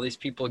seeing all these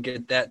people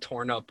get that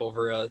torn up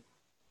over an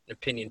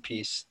opinion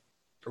piece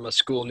from a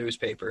school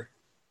newspaper.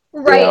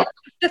 Right. Yeah.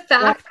 The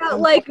fact that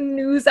like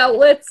news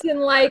outlets in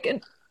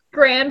like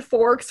Grand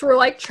Forks were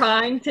like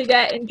trying to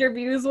get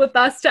interviews with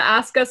us to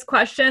ask us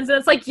questions, and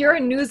it's like, you're a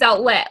news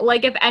outlet.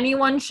 Like, if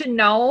anyone should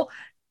know,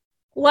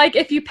 like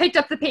if you picked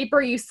up the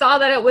paper, you saw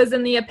that it was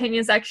in the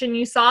opinion section,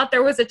 you saw that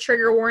there was a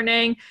trigger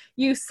warning,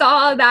 you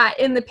saw that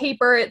in the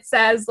paper it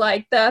says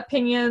like the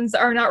opinions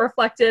are not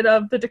reflected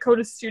of the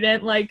Dakota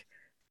Student. Like,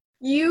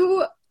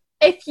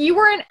 if you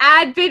were an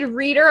avid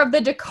reader of the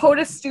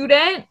Dakota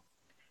Student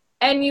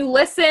and you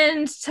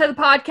listened to the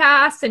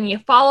podcast and you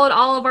followed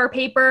all of our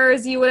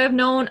papers, you would have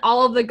known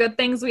all of the good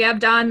things we have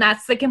done.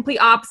 That's the complete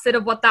opposite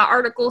of what that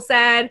article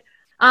said.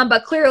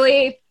 But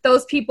clearly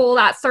those people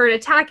that started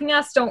attacking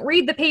us don't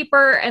read the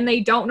paper and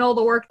they don't know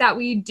the work that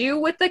we do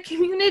with the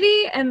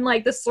community and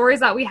like the stories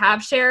that we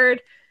have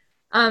shared.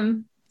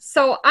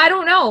 So I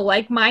don't know,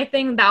 like my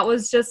thing, that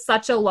was just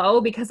such a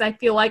low because I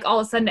feel like all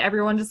of a sudden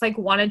everyone just like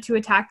wanted to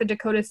attack the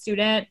Dakota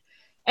Student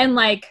and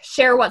like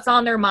share what's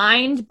on their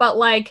mind. But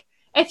like,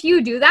 if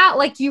you do that,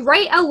 like you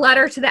write a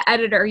letter to the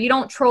editor, you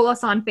don't troll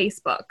us on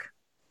Facebook.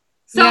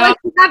 So like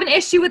if you have an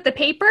issue with the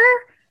paper,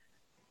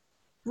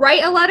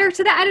 write a letter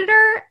to the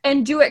editor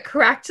and do it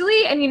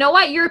correctly. And you know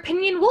what? Your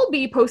opinion will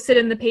be posted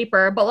in the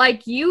paper, but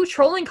like you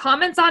trolling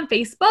comments on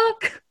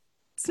Facebook,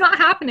 it's not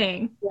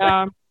happening.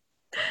 Yeah.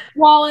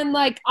 Well, and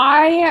like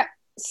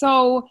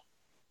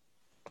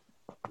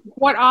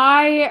what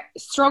I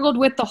struggled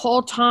with the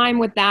whole time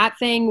with that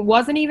thing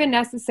wasn't even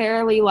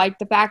necessarily like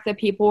the fact that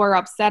people were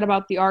upset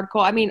about the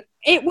article. I mean,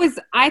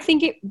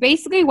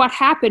 basically what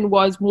happened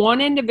was one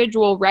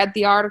individual read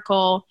the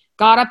article,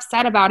 got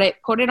upset about it,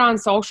 put it on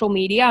social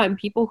media, and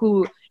people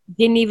who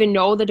didn't even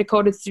know the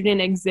Dakota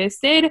Student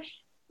existed,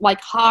 like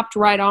hopped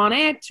right on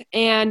it.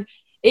 And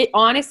it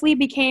honestly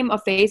became a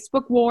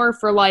Facebook war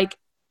for like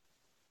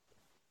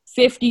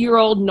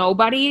 50-year-old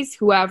nobodies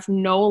who have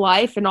no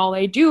life and all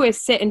they do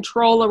is sit and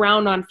troll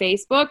around on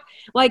Facebook.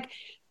 Like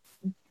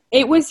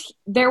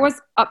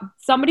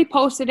somebody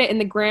posted it in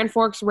the Grand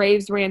Forks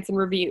Raves, Rants, and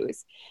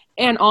Reviews.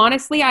 And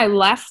honestly, I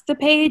left the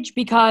page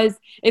because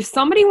if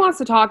somebody wants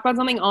to talk about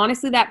something,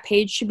 honestly, that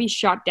page should be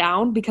shut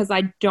down because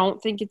I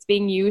don't think it's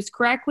being used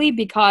correctly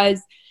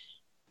because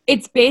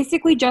it's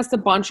basically just a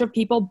bunch of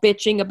people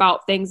bitching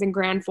about things in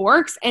Grand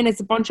Forks, and it's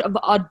a bunch of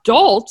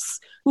adults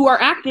who are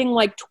acting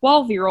like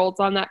 12-year-olds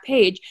on that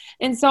page.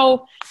 And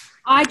so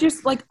I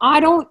just, like,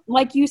 I don't,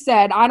 like you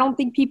said, I don't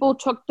think people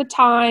took the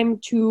time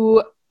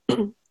to,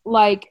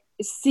 like,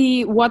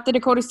 see what the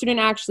Dakota Student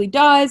actually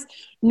does.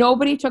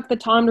 Nobody took the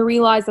time to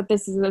realize that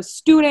this is a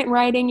student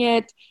writing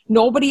it.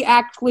 Nobody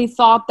actually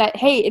thought that,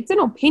 hey, it's an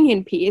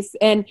opinion piece,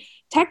 and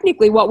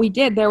technically what we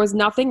did, there was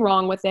nothing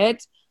wrong with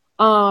it.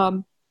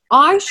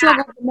 I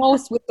struggled the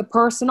most with the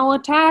personal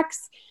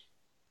attacks,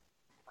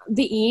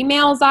 the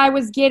emails I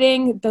was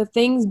getting, the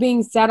things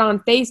being said on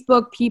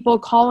Facebook, people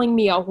calling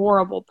me a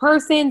horrible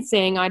person,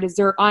 saying I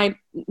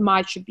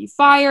should be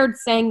fired,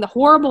 saying the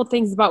horrible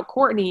things about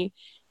Courtney.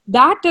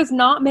 That does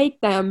not make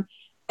them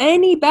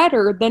any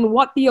better than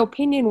what the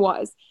opinion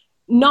was.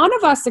 None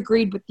of us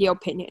agreed with the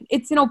opinion.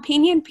 It's an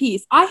opinion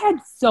piece. I had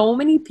so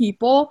many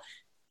people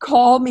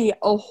call me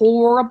a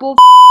horrible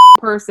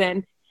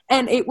person,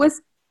 and it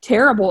was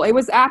terrible. It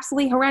was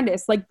absolutely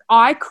horrendous. Like,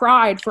 I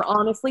cried for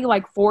honestly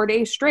like 4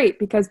 days straight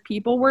because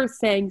people were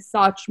saying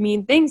such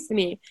mean things to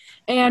me.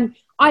 And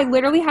I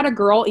literally had a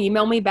girl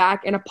email me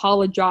back and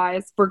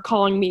apologize for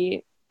calling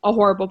me a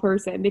horrible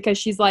person because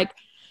she's like,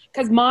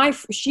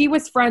 she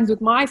was friends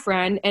with my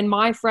friend, and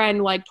my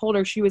friend like told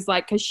her, she was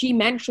like, because she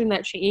mentioned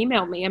that she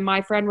emailed me, and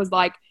my friend was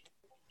like,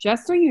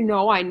 just so you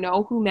know, I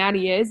know who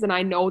Maddie is, and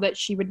I know that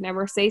she would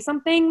never say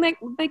something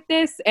like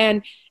this,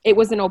 and it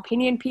was an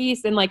opinion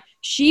piece, and like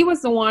she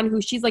was the one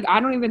who, she's like, I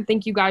don't even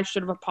think you guys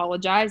should have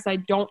apologized. I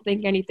don't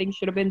think anything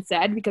should have been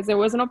said because it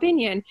was an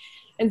opinion.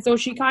 And so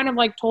she kind of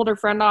like told her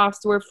friend off,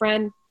 so her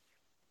friend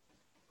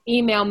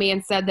emailed me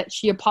and said that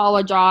she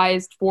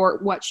apologized for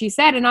what she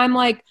said, and I'm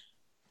like,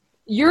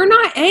 you're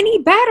not any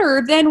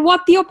better than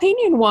what the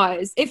opinion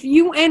was.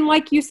 And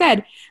like you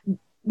said,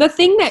 the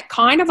thing that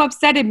kind of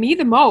upsetted me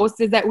the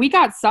most is that we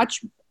got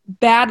such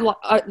bad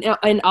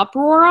an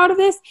uproar out of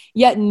this,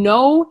 yet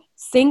no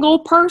single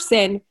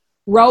person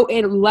wrote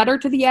a letter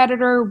to the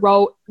editor,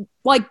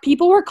 like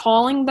people were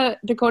calling the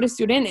Dakota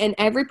Student, and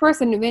every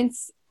person even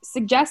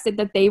suggested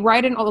that they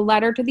write a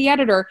letter to the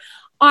editor.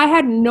 I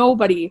had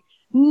nobody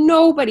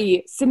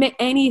submit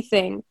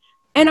anything.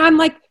 And I'm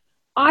like,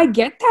 I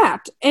get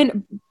that.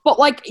 But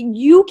like,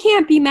 you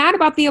can't be mad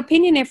about the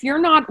opinion if you're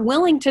not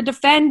willing to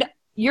defend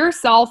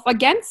yourself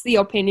against the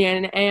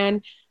opinion.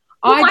 And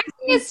my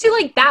thing is too,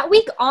 like, that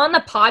week on the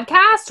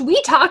podcast, we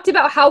talked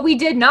about how we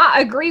did not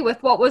agree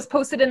with what was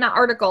posted in that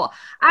article.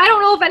 I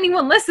don't know if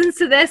anyone listens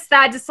to this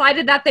that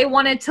decided that they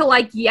wanted to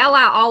like yell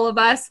at all of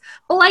us,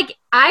 but like,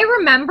 I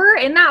remember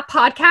in that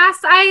podcast,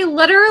 I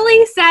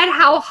literally said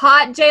how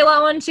hot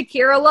J-Lo and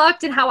Shakira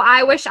looked and how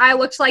I wish I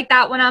looked like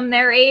that when I'm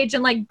their age,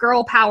 and like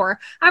girl power.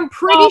 I'm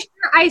pretty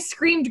sure I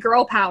screamed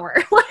girl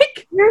power.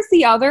 Like, here's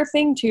the other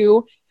thing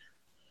too.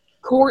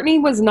 Courtney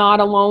was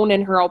not alone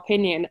in her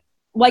opinion.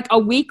 Like a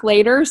week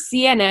later,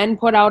 CNN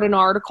put out an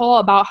article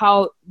about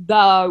how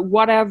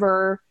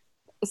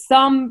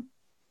some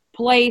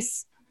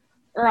place,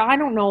 or I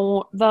don't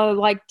know, the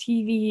like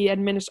TV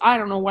I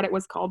don't know what it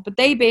was called, but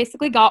they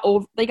basically got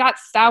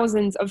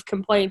thousands of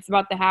complaints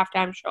about the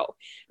halftime show.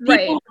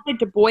 People wanted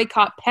to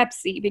boycott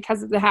Pepsi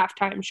because of the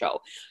halftime show.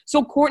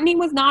 So Courtney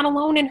was not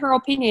alone in her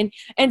opinion,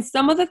 and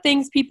some of the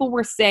things people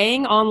were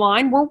saying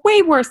online were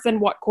way worse than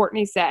what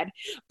Courtney said.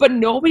 But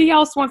nobody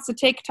else wants to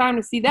take time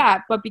to see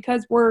that. But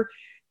because we're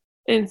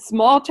in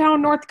small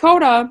town North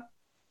Dakota,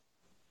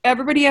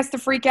 everybody has to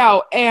freak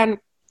out. And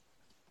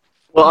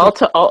well,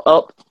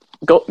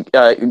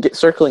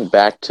 circling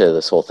back to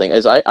this whole thing,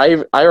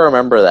 I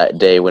remember that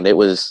day when it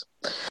was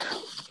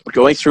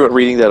going through and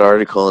reading that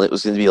article, and it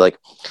was going to be like,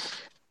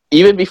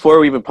 even before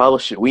we even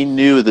published it, we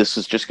knew this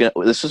was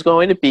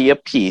going to be a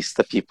piece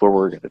that people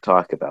were going to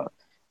talk about.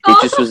 It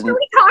Also, just was. can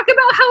we talk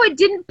about how it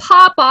didn't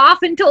pop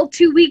off until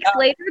 2 weeks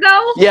later,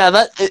 though?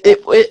 Yeah,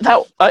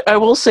 I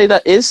will say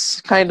that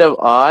is kind of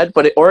odd,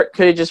 but it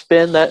could have just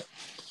been that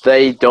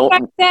they don't.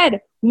 Like I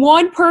said,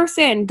 one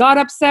person got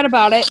upset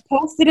about it,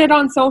 posted it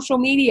on social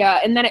media,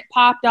 and then it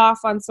popped off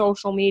on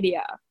social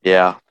media.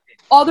 Yeah.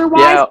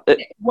 Otherwise, it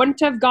wouldn't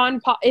have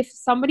gone. If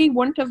somebody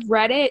wouldn't have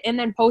read it and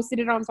then posted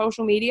it on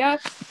social media,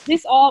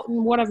 this all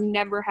would have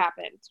never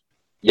happened.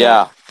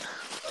 Yeah.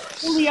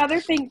 Well, the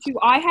other thing too,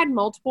 I had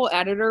multiple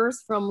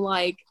editors from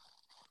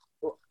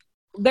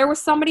there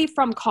was somebody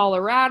from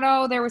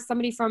Colorado, there was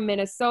somebody from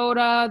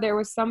Minnesota, there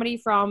was somebody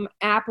from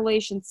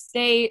Appalachian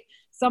State,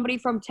 somebody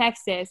from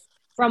Texas,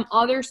 from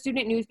other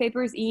student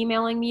newspapers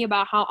emailing me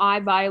about how I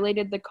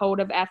violated the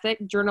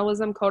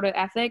journalism code of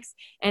ethics,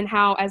 and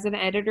how as an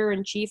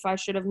editor-in-chief I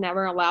should have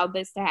never allowed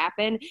this to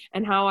happen,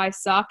 and how I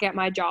suck at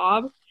my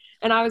job.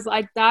 And I was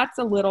like, that's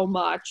a little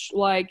much.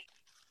 Like,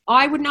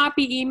 I would not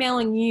be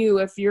emailing you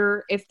if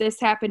this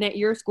happened at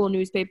your school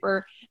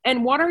newspaper.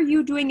 And what are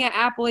you doing at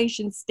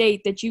Appalachian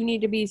State that you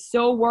need to be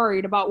so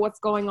worried about what's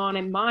going on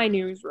in my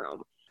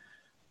newsroom?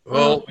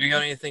 Well, we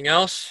got anything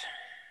else?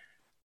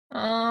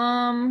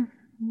 Um,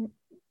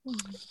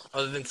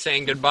 Other than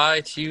saying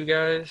goodbye to you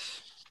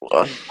guys?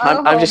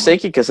 I'm just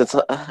thinking because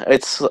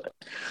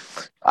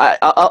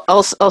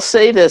I'll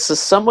say this as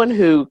someone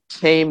who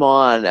came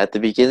on at the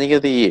beginning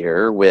of the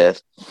year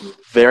with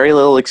very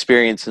little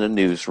experience in a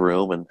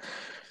newsroom, and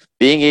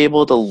being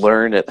able to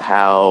learn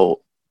how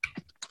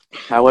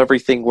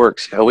everything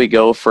works, how we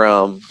go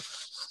from,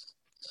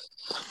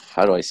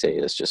 how do I say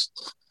this,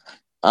 just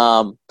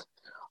all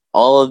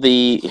of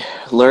the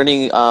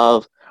learning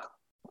of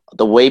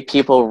the way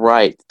people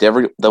write,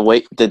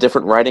 the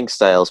different writing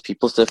styles,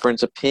 people's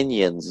different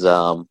opinions.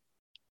 I'll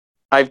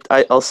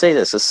say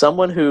this as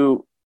someone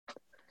who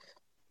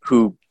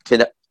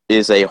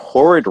is a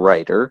horrid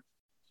writer.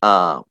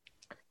 I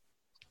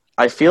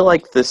feel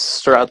like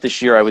throughout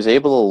this year I was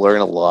able to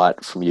learn a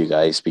lot from you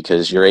guys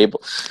because it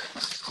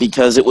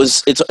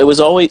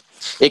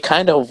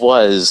kind of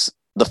was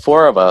the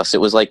four of us.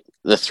 It was like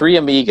the three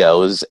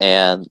amigos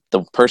and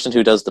the person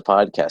who does the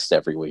podcast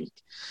every week.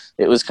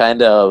 It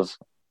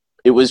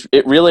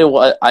really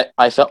was.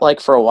 I felt like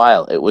for a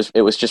while it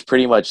was just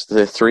pretty much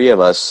the three of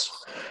us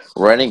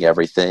running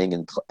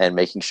everything and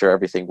making sure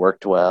everything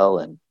worked well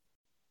and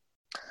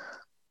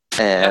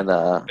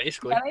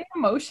basically getting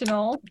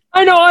emotional.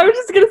 I know. I was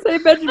just gonna say,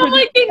 Benjamin. I'm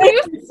like,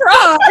 you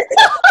cry.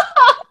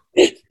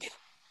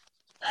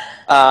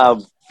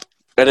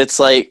 But it's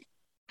like,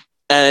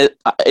 and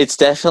it's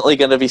definitely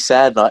gonna be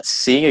sad not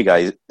seeing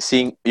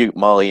you,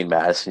 Molly and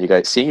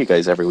Madison, seeing you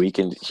guys every week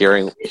and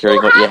hearing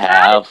what you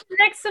have.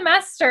 Next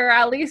semester,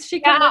 at least she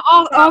can.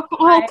 I'll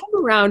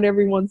come around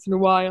every once in a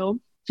while.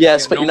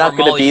 Yes, but you're not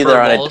going to be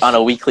there on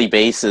a weekly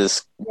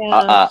basis,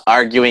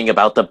 arguing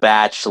about The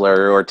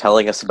Bachelor or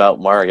telling us about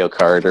Mario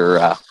Kart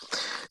or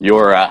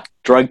your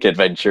drunk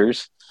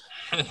adventures.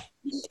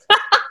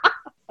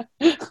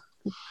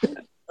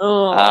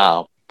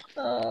 But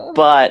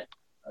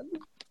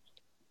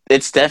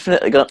it's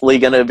definitely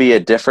going to be a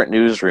different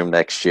newsroom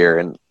next year,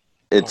 and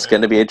it's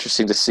going to be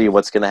interesting to see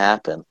what's going to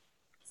happen.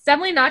 It's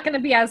definitely not going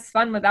to be as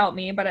fun without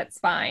me, but it's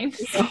fine.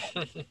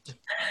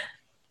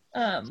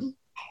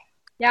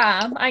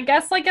 Yeah, I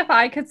guess like if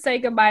I could say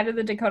goodbye to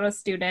the Dakota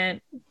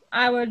Student,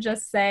 I would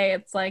just say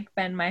it's like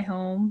been my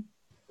home.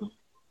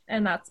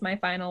 And that's my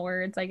final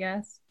words, I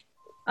guess.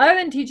 Other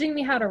than teaching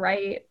me how to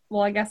write,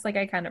 well, I guess like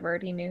I kind of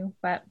already knew,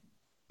 but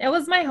it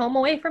was my home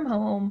away from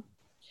home.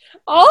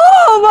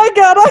 Oh my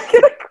God,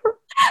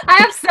 I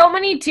have so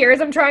many tears.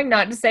 I'm trying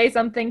not to say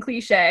something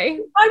cliche.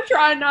 I'm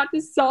trying not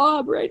to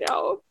sob right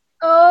now.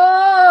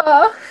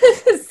 Oh,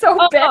 this is so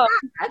bad.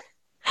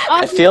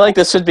 I feel like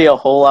this would be a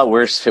whole lot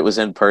worse if it was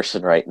in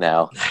person right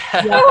now.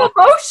 So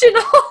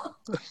emotional.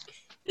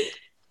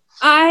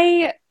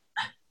 I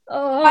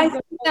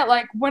think that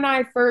like when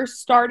I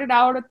first started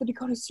out at the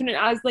Dakota Student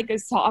as like a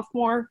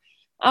sophomore,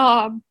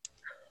 I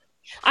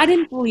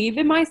didn't believe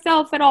in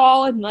myself at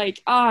all, and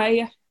like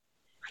I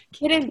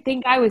didn't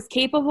think I was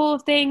capable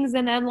of things.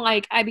 And then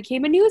like I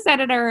became a news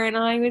editor, and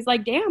I was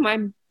like, damn,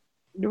 I'm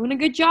doing a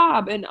good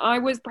job, and I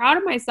was proud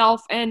of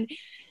myself. And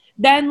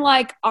then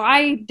like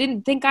I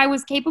didn't think I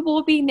was capable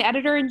of being the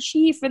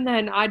editor-in-chief, and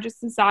then I just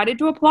decided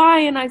to apply,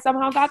 and I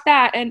somehow got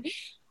that. And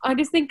I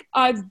just think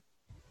I've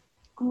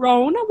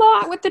grown a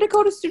lot with the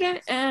Dakota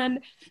Student, and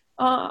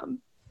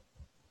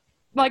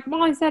like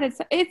Molly said,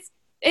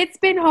 it's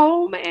been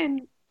home,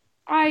 and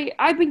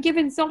I've been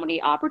given so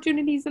many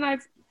opportunities, and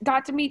I've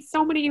got to meet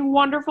so many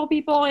wonderful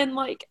people, and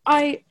like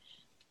I'm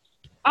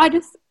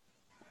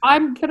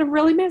gonna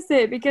really miss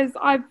it because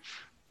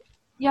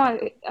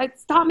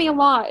it's taught me a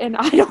lot, and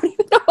I don't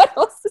even know what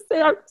else to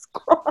say.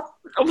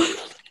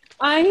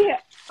 I'm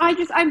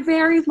just I'm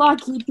very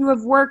lucky to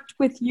have worked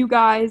with you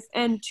guys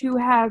and to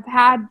have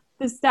had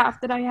the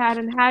staff that I had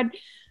and had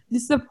the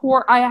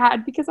support I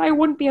had, because I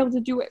wouldn't be able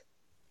to do it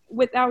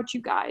without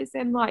you guys.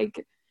 And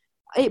like,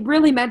 it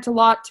really meant a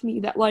lot to me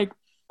that like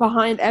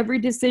behind every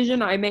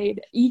decision I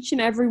made, each and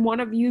every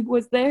one of you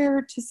was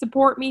there to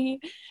support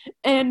me.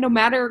 And no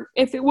matter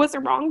if it was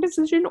a wrong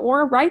decision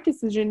or a right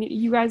decision,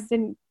 you guys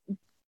didn't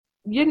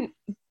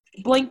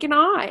blink an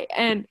eye.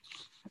 And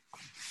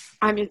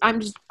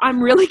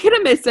I'm really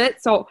gonna miss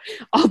it. So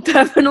I'll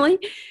definitely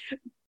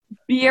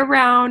be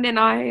around. And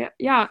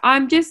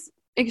I'm just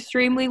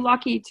extremely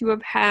lucky to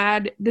have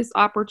had this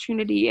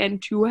opportunity and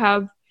to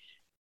have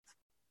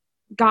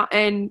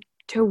gotten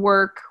to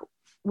work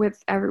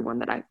with everyone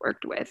that I've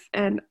worked with.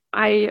 And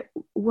I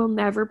will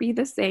never be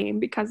the same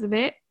because of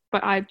it,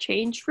 but I've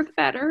changed for the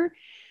better,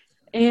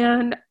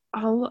 and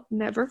I'll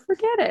never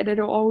forget it.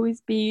 It'll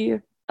always be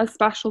a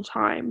special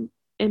time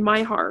in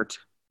my heart.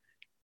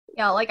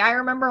 Yeah, like I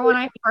remember when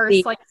I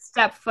first like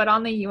stepped foot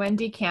on the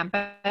UND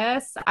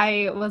campus,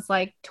 I was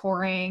like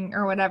touring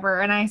or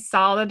whatever, and I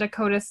saw the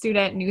Dakota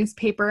Student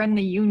newspaper in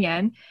the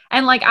Union,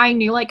 and like I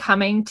knew like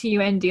coming to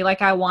UND,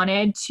 like I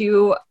wanted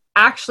to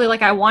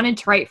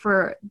write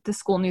for the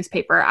school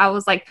newspaper. I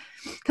was like,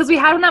 because we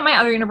had one at my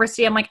other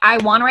university, I'm like, I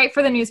want to write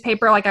for the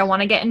newspaper, like I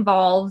want to get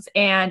involved.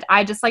 And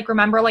I just like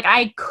remember like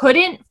I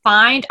couldn't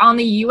find on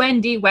the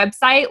UND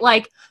website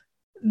like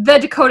the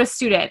Dakota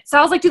Student. So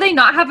I was like, do they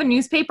not have a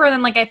newspaper? And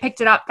then like I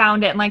picked it up,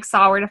 found it, and like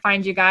saw where to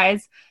find you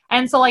guys.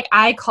 And so like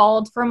I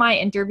called for my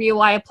interview.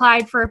 I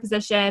applied for a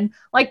position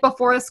like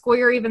before the school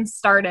year even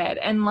started.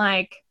 And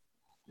like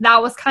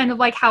that was kind of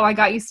like how I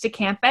got used to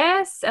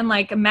campus and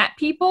like met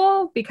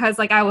people, because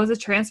like I was a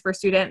transfer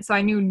student, so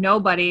I knew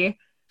nobody.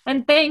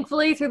 And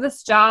thankfully through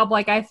this job,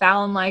 like I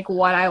found like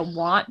what I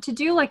want to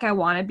do. Like I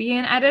want to be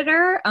an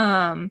editor.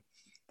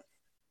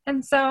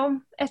 And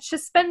so it's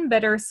just been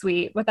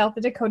bittersweet. Without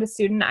the Dakota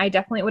Student, I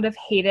definitely would have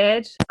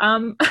hated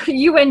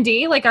UND.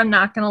 Like I'm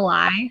not gonna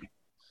lie.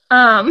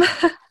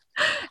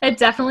 It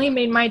definitely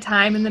made my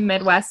time in the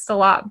Midwest a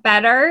lot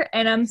better,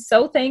 and I'm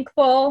so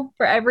thankful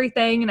for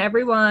everything and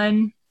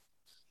everyone.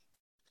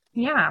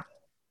 Yeah.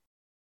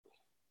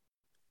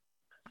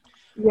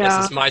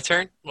 Yes, it's my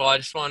turn. Well, I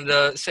just wanted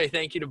to say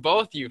thank you to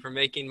both of you for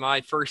making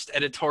my first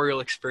editorial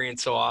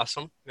experience so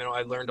awesome. You know,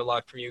 I learned a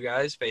lot from you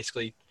guys,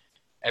 basically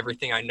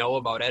everything I know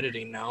about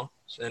editing now.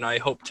 And I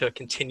hope to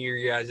continue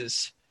your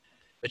guys'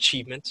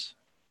 achievements.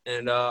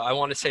 And I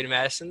want to say to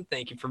Madison,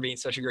 thank you for being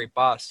such a great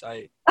boss.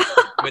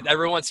 With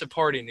everyone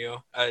supporting you,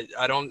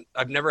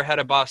 I've never had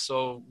a boss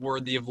so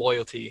worthy of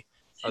loyalty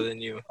other than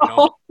you. You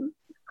know?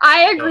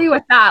 I agree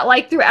with that.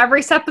 Like through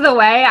every step of the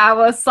way, I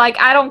was like,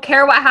 I don't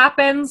care what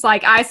happens.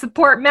 Like I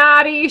support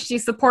Maddie, she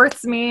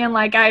supports me, and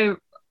like I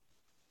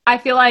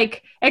feel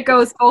like it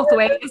goes both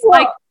ways.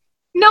 Like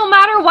no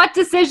matter what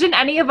decision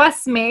any of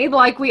us made,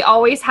 like we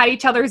always had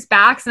each other's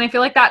backs, and I feel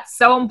like that's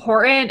so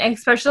important,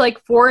 especially like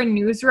for a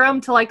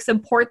newsroom, to like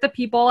support the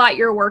people that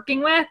you're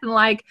working with and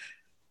like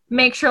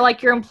make sure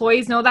like your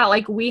employees know that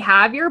like we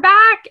have your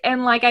back.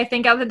 And like I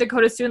think as a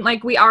Dakota Student,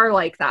 like we are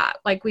like that.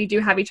 Like we do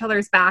have each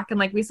other's back, and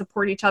like we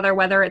support each other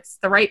whether it's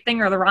the right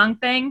thing or the wrong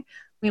thing.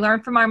 We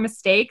learn from our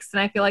mistakes,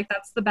 and I feel like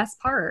that's the best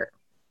part.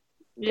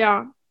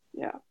 Yeah.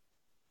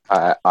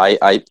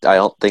 I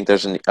don't think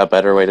there's a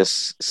better way to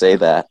say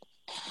that.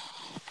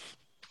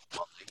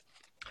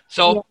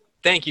 So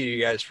thank you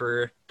guys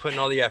for putting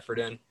all the effort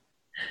in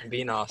and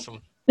being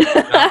awesome.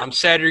 I'm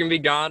sad you're gonna be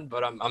gone,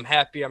 but I'm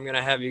happy I'm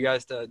gonna have you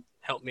guys to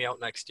help me out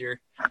next year.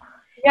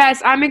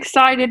 Yes, I'm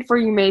excited for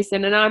you,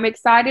 Mason, and I'm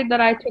excited that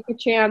I took a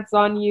chance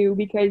on you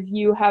because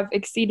you have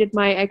exceeded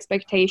my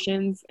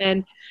expectations,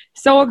 and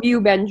so have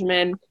you,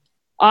 Benjamin.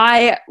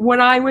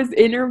 When I was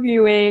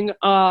interviewing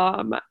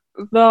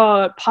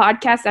the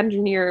podcast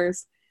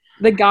engineers,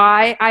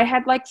 I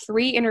had like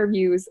 3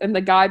 interviews, and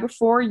the guy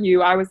before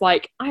you, I was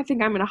like, I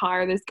think I'm going to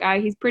hire this guy.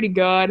 He's pretty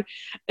good.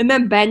 And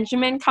then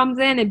Benjamin comes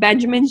in, and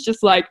Benjamin's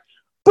just like,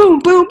 boom,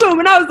 boom, boom.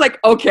 And I was like,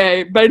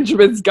 okay,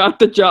 Benjamin's got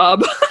the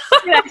job.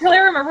 Yeah, I totally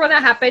remember when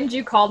that happened.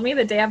 You called me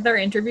the day of their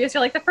interviews.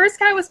 You're like, the first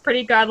guy was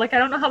pretty good. Like, I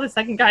don't know how the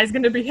second guy is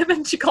going to be. And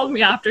then she called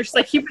me after. She's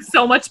like, he was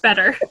so much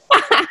better.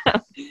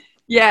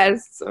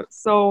 Yes.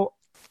 So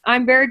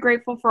I'm very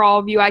grateful for all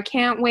of you. I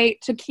can't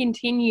wait to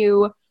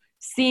continue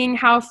seeing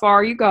how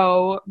far you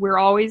go. We're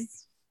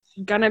always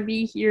going to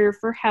be here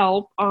for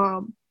help.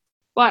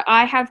 But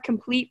I have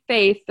complete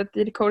faith that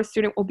the Dakota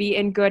Student will be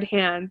in good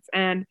hands.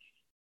 And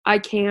I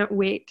can't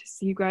wait to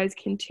see you guys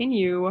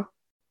continue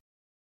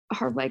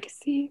our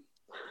legacy.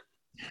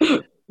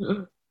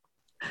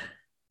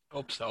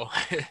 Hope so.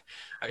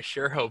 I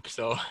sure hope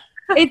so.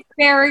 It's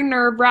very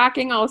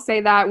nerve-wracking, I'll say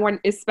that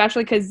one,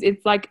 especially because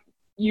it's like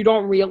you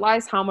don't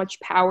realize how much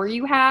power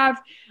you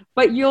have,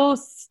 but you'll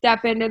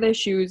step into the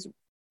shoes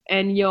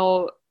and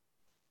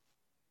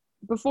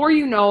before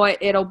you know it,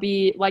 it'll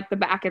be like the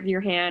back of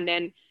your hand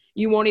and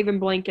you won't even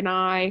blink an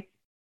eye.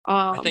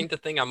 I think the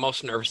thing I'm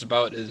most nervous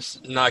about is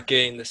not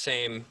getting the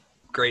same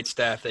great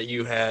staff that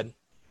you had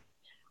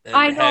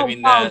and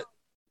having that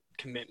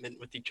commitment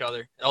with each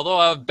other. Although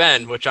I've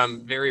been, which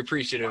I'm very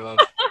appreciative of,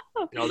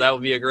 that will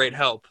be a great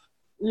help.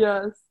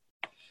 Yes.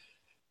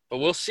 But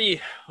we'll see.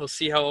 We'll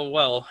see how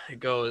well it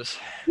goes.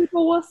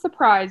 People will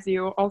surprise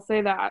you. I'll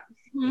say that.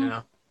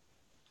 Yeah.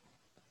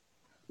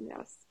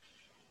 Yes.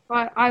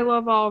 But I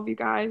love all of you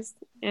guys,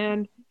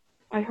 and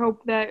I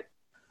hope that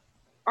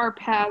our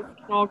paths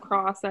can all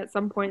cross at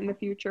some point in the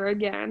future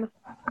again.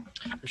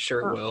 I'm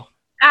sure it will.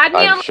 Add me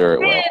I'm on sure it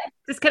LinkedIn. will.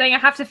 Just kidding. I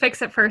have to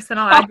fix it first, and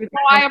I'll add you.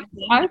 I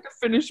have to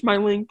finish my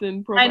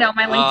LinkedIn profile. I know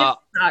my LinkedIn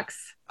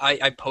sucks.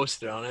 I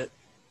posted on it.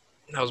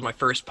 That was my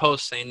first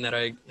post saying that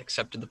I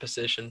accepted the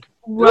position.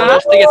 Wow.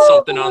 Just to get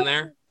something on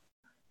there.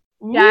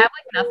 Yeah, I have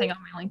like nothing on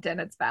my LinkedIn.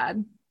 It's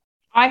bad.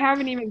 I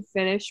haven't even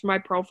finished my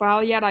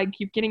profile yet. I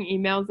keep getting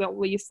emails at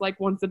least like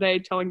once a day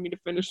telling me to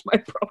finish my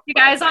profile. You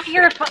guys want to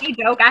hear a funny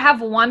joke? I have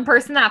one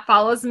person that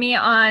follows me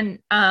on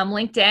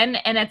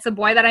LinkedIn, and it's a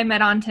boy that I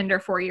met on Tinder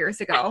 4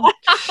 years ago.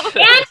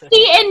 And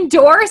he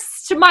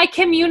endorsed my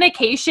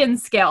communication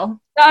skill.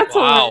 That's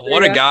Wow,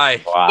 what a guy.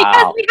 Because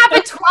Wow. we have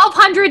a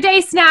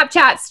 1,200-day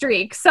Snapchat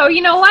streak. So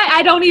you know what?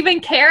 I don't even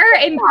care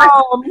in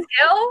person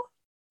skill.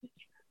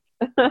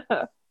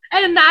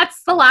 And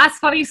that's the last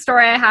funny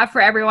story I have for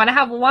everyone. I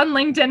have one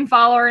LinkedIn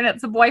follower, and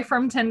it's a boy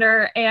from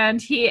Tinder,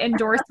 and he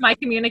endorsed my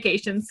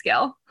communication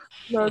skill.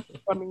 That's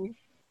funny.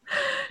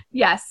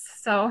 Yes,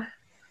 so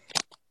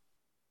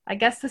I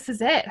guess this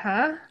is it,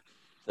 huh?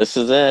 This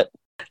is it.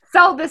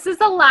 So this is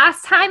the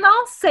last time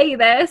I'll say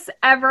this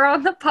ever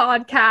on the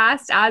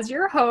podcast as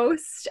your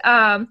host.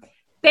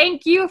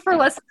 Thank you for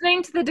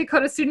listening to the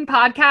Dakota Student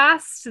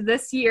Podcast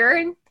this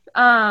year.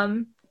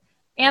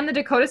 And the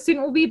Dakota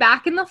Student will be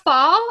back in the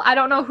fall. I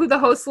don't know who the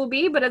host will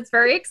be, but it's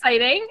very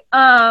exciting.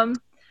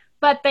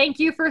 But thank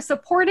you for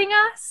supporting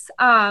us,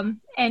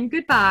 and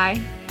goodbye.